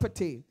of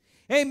property.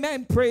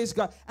 Amen. Praise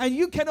God. And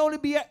you can only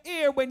be an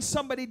heir when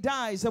somebody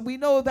dies. And we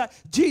know that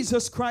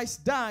Jesus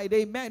Christ died.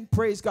 Amen.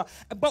 Praise God.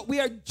 But we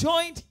are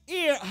joint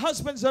heir.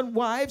 Husbands and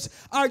wives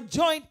are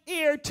joint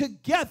heir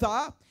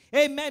together.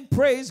 Amen.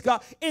 Praise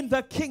God. In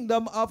the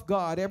kingdom of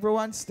God.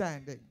 Everyone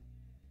standing.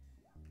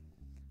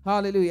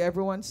 Hallelujah.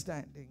 Everyone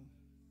standing.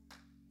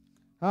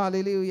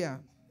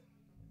 Hallelujah.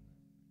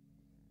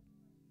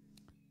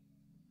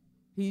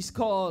 He's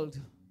called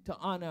to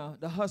honor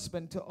the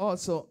husband, to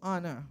also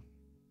honor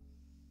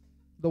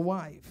the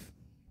wife.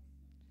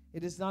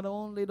 It is not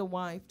only the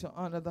wife to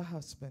honor the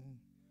husband,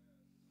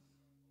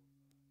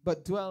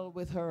 but dwell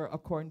with her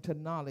according to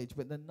knowledge,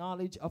 with the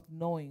knowledge of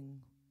knowing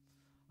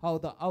how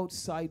the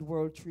outside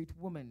world treat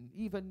women.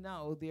 Even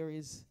now, there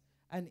is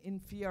an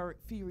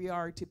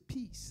inferiority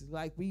piece.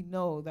 Like we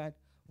know that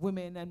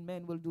women and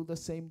men will do the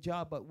same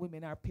job, but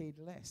women are paid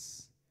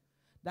less.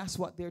 That's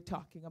what they're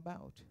talking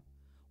about.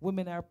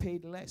 Women are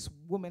paid less.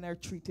 Women are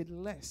treated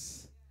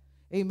less.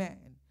 Amen.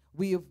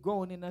 We have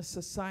grown in a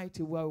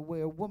society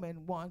where a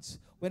woman wants,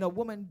 when a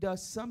woman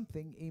does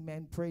something,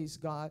 amen, praise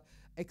God,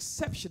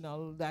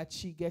 exceptional, that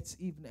she gets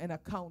even an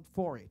account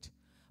for it.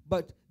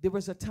 But there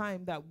was a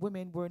time that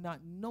women were not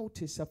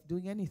noticed of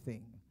doing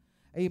anything.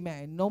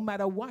 Amen. No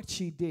matter what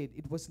she did,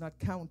 it was not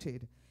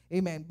counted.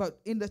 Amen. But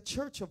in the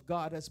church of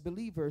God as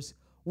believers,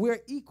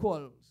 we're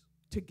equals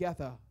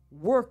together,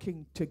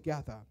 working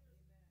together.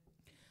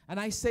 And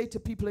I say to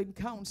people in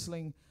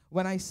counseling,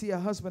 when I see a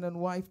husband and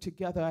wife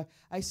together,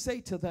 I say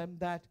to them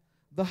that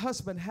the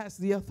husband has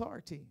the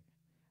authority.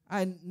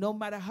 And no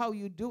matter how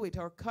you do it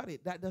or cut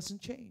it, that doesn't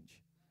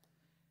change.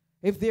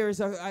 If there's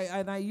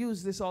and I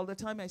use this all the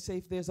time, I say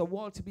if there's a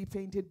wall to be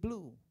painted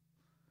blue,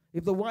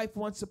 if the wife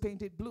wants to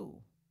paint it blue,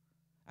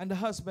 and the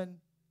husband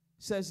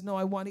says, no,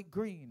 I want it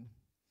green,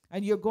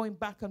 and you're going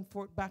back and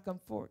forth,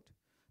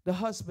 the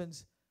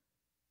husband's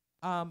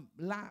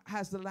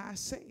has the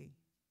last say.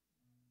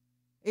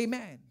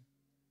 Amen.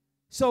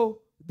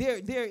 So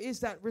there is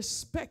that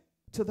respect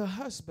to the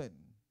husband,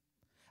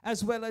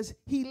 as well as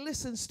he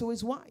listens to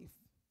his wife.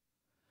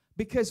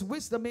 Because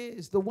wisdom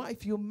is, the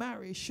wife you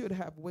marry should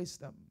have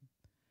wisdom.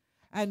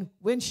 And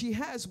when she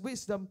has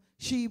wisdom,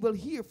 she will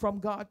hear from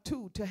God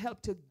too, to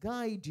help to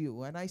guide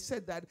you. And I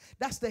said that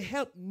that's the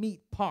help meet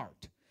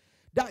part.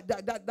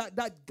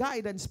 That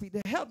guidance,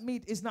 the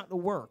helpmeet is not the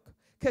work.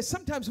 Because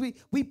sometimes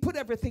we put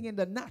everything in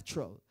the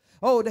natural.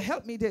 Oh, the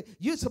helpmeet,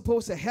 you're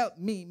supposed to help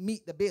me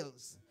meet the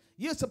bills.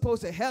 You're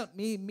supposed to help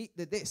me meet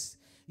the this.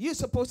 You're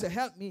supposed to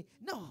help me.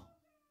 No.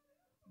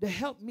 The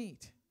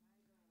helpmeet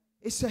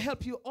is to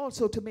help you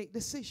also to make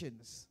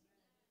decisions.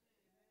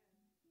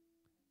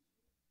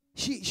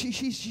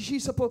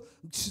 She's supposed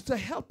to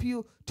help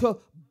you, to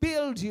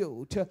build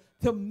you,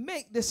 to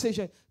make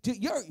decisions.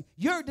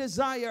 Your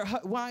desire,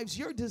 wives,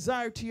 your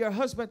desire to your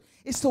husband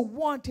is to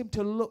want him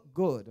to look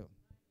good,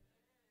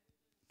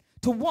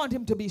 to want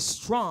him to be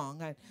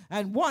strong,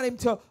 and want him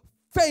to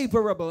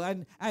favorable,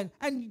 and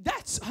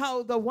that's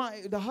how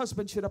the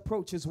husband should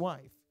approach his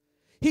wife.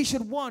 He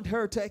should want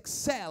her to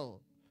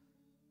excel.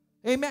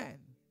 Amen.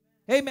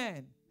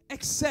 Amen.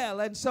 Excel.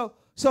 And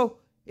so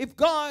if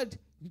God,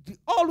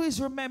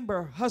 always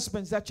remember,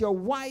 husbands, that your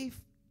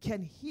wife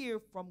can hear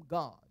from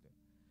God.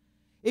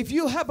 If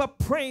you have a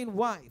praying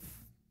wife,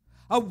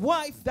 a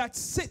wife that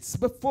sits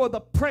before the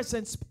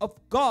presence of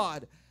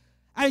God,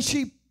 and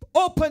she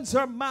opens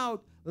her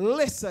mouth,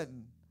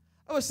 listen.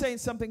 I was saying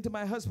something to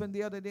my husband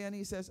the other day, and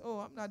he says, oh,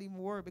 I'm not even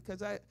worried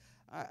because I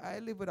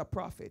live with a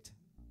prophet.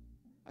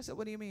 I said,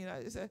 what do you mean?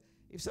 I said,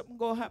 if something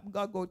go happen,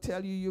 God go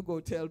tell you, you go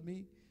tell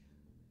me.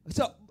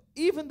 So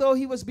even though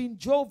he was being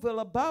jovial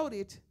about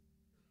it,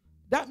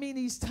 that means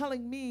he's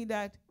telling me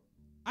that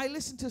I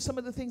listen to some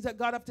of the things that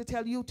God have to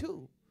tell you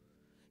too.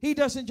 He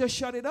doesn't just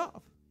shut it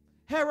off.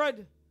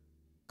 Herod,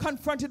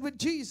 confronted with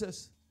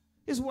Jesus,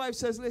 his wife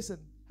says, listen,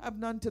 have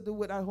none to do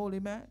with that holy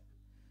man.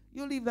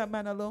 You leave that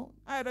man alone.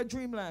 I had a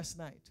dream last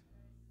night.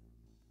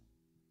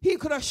 He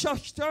could have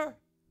shushed her,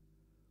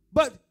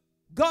 but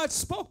God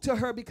spoke to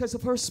her because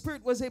of her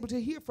spirit was able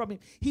to hear from him.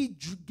 He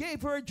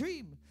gave her a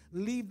dream.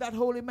 Leave that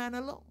holy man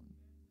alone.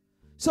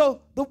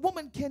 So the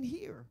woman can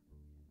hear.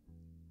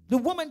 The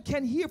woman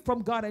can hear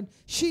from God, and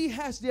she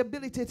has the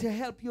ability to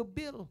help you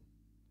build.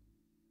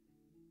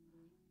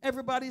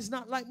 Everybody's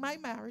not like my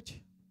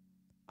marriage.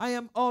 I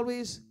am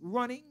always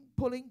running,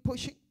 pulling,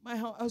 pushing. My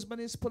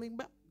husband is pulling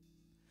back.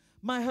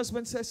 My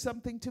husband says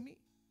something to me.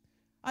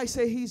 I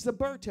say he's the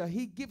birther.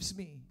 He gives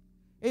me.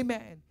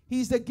 Amen.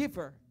 He's the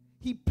giver.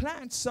 He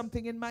plants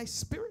something in my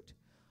spirit.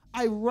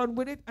 I run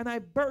with it and I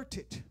birth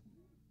it.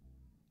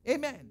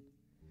 Amen.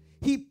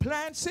 He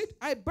plants it,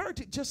 I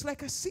birth it just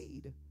like a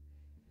seed.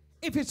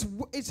 If it's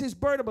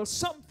birthable,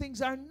 some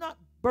things are not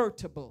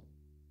birthable.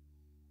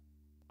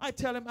 I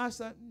tell him, I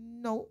said,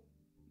 no,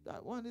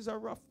 that one is a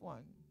rough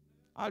one.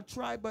 I'll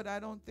try, but I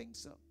don't think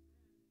so.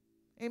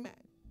 Amen.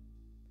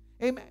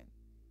 Amen.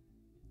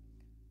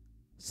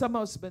 Some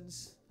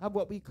husbands have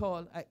what we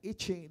call a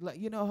itching, like,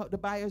 you know how the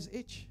buyer's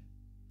itch?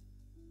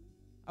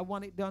 I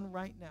want it done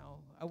right now.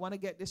 I want to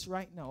get this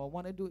right now. I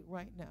want to do it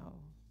right now.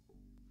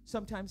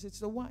 Sometimes it's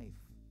the wife,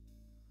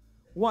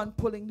 one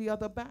pulling the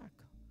other back.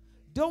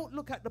 Don't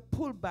look at the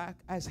pullback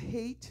as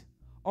hate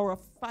or a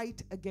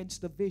fight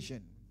against the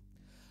vision.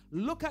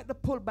 Look at the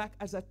pullback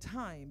as a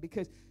time,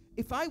 because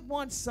if I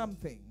want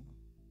something,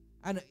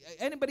 and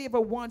anybody ever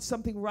want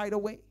something right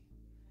away,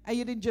 and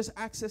you didn't just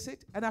access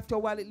it, and after a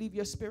while it leave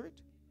your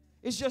spirit,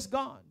 it's just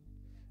gone.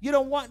 You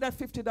don't want that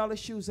 $50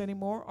 shoes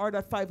anymore, or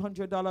that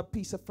 $500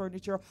 piece of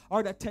furniture,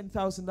 or that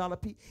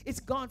 $10,000 piece. It's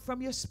gone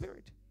from your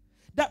spirit.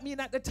 That means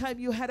at the time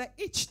you had an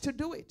itch to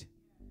do it.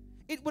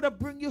 It would have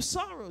bring you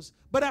sorrows,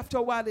 but after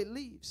a while it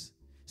leaves.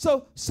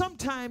 So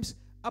sometimes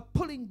a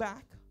pulling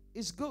back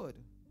is good.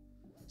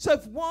 So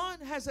if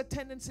one has a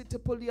tendency to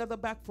pull the other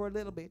back for a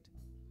little bit,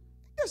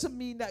 it doesn't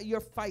mean that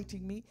you're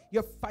fighting me.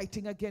 You're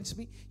fighting against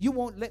me. You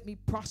won't let me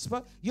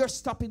prosper. You're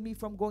stopping me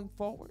from going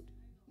forward.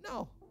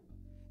 No.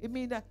 It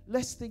means that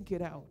let's think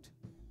it out.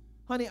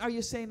 Honey, are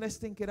you saying let's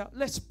think it out?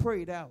 Let's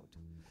pray it out.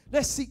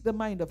 Let's seek the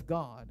mind of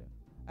God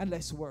and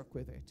let's work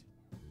with it.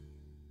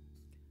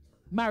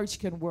 Marriage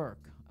can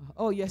work.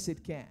 Oh, yes,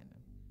 it can.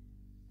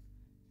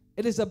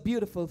 It is a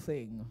beautiful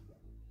thing.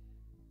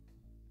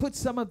 Put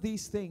some of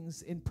these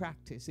things in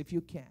practice if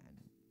you can.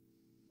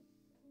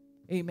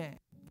 Amen.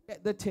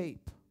 Get the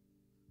tape.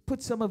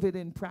 Put some of it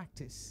in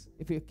practice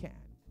if you can.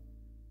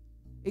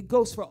 It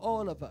goes for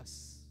all of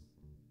us.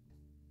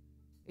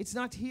 It's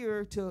not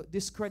here to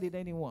discredit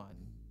anyone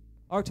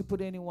or to put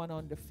anyone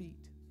on the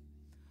feet,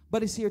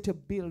 but it's here to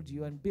build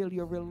you and build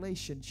your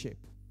relationship.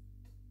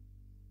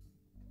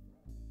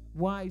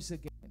 Wives,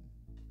 again,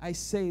 I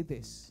say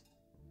this: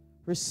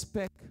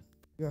 respect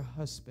your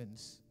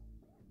husbands.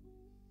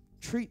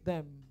 Treat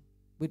them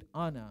with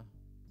honor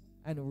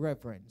and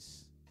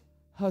reverence.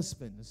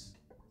 Husbands,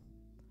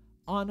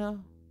 honor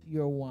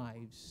your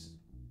wives.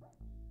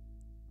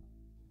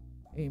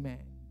 Amen.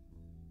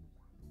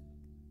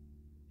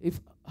 If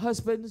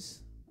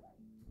husbands,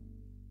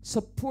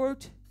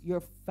 support your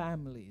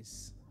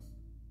families.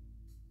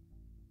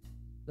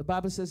 The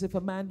Bible says if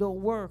a man don't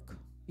work,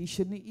 he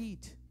shouldn't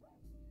eat.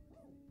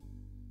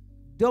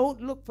 Don't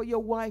look for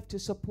your wife to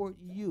support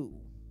you.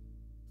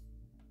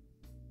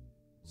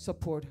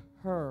 Support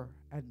her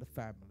and the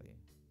family.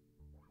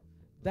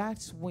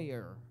 That's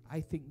where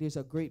I think there's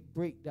a great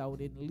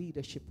breakdown in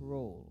leadership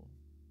role.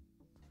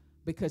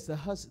 because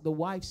the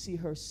wife see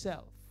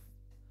herself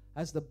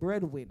as the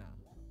breadwinner.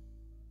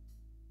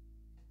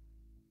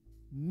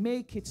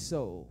 Make it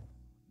so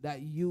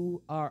that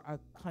you are a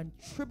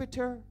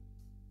contributor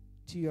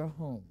to your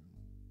home.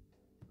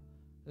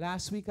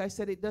 Last week I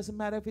said it doesn't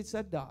matter if it's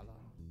 $1,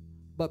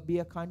 but be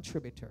a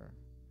contributor.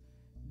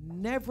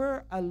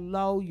 Never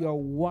allow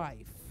your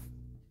wife,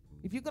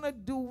 if you're going to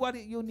do what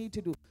you need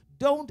to do,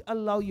 don't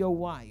allow your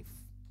wife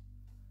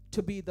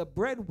to be the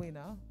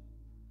breadwinner,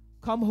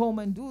 come home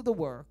and do the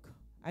work,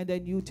 and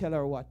then you tell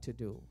her what to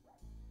do.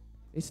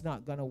 It's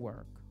not going to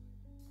work.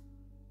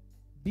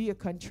 Be a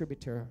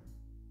contributor.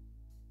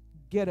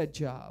 Get a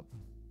job.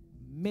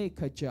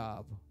 Make a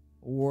job.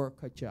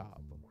 Work a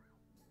job.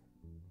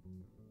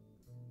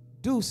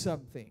 Do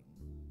something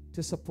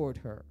to support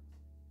her.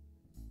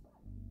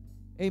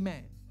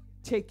 Amen.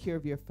 Take care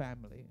of your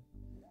family.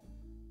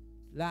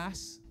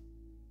 Last,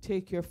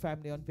 take your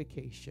family on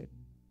vacation.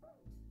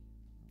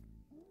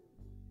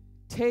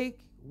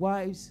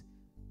 Wives,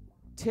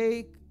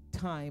 take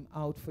time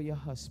out for your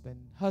husband.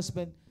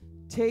 Husband,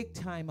 take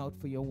time out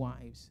for your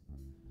wives.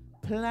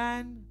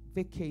 Plan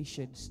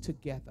vacations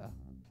together.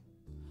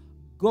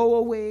 Go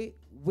away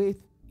with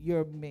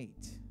your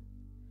mate.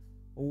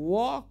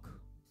 Walk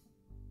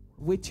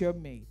with your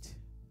mate.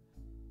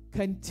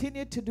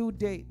 Continue to do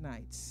date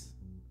nights.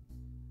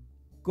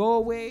 Go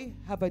away,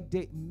 have a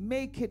date,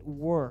 make it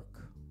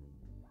work.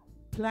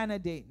 Plan a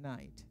date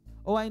night.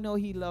 Oh, I know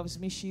he loves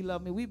me, she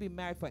loves me. We've been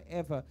married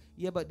forever.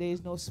 Yeah, but there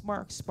is no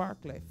spark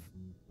left.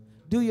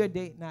 Do your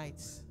date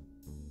nights.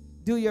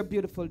 Do your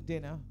beautiful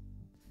dinner.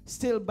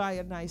 Still buy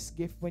a nice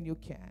gift when you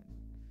can.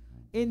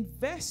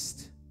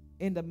 Invest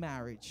in the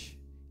marriage.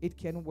 It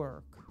can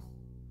work.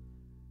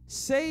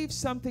 Save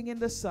something in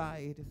the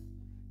side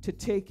to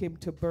take him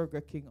to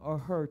Burger King or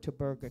her to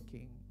Burger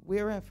King.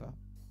 Wherever.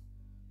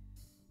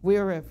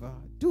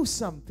 Do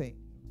something.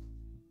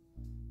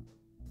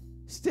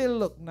 Still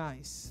look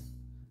nice.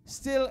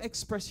 Still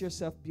express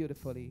yourself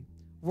beautifully.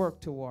 Work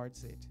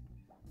towards it.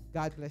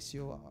 God bless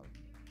you all.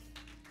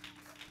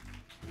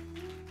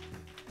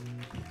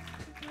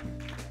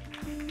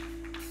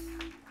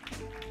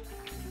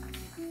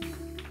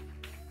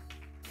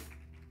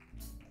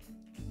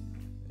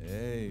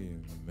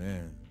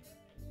 Amen.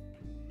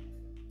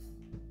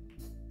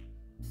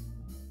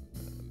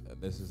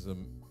 This is a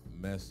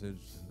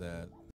message that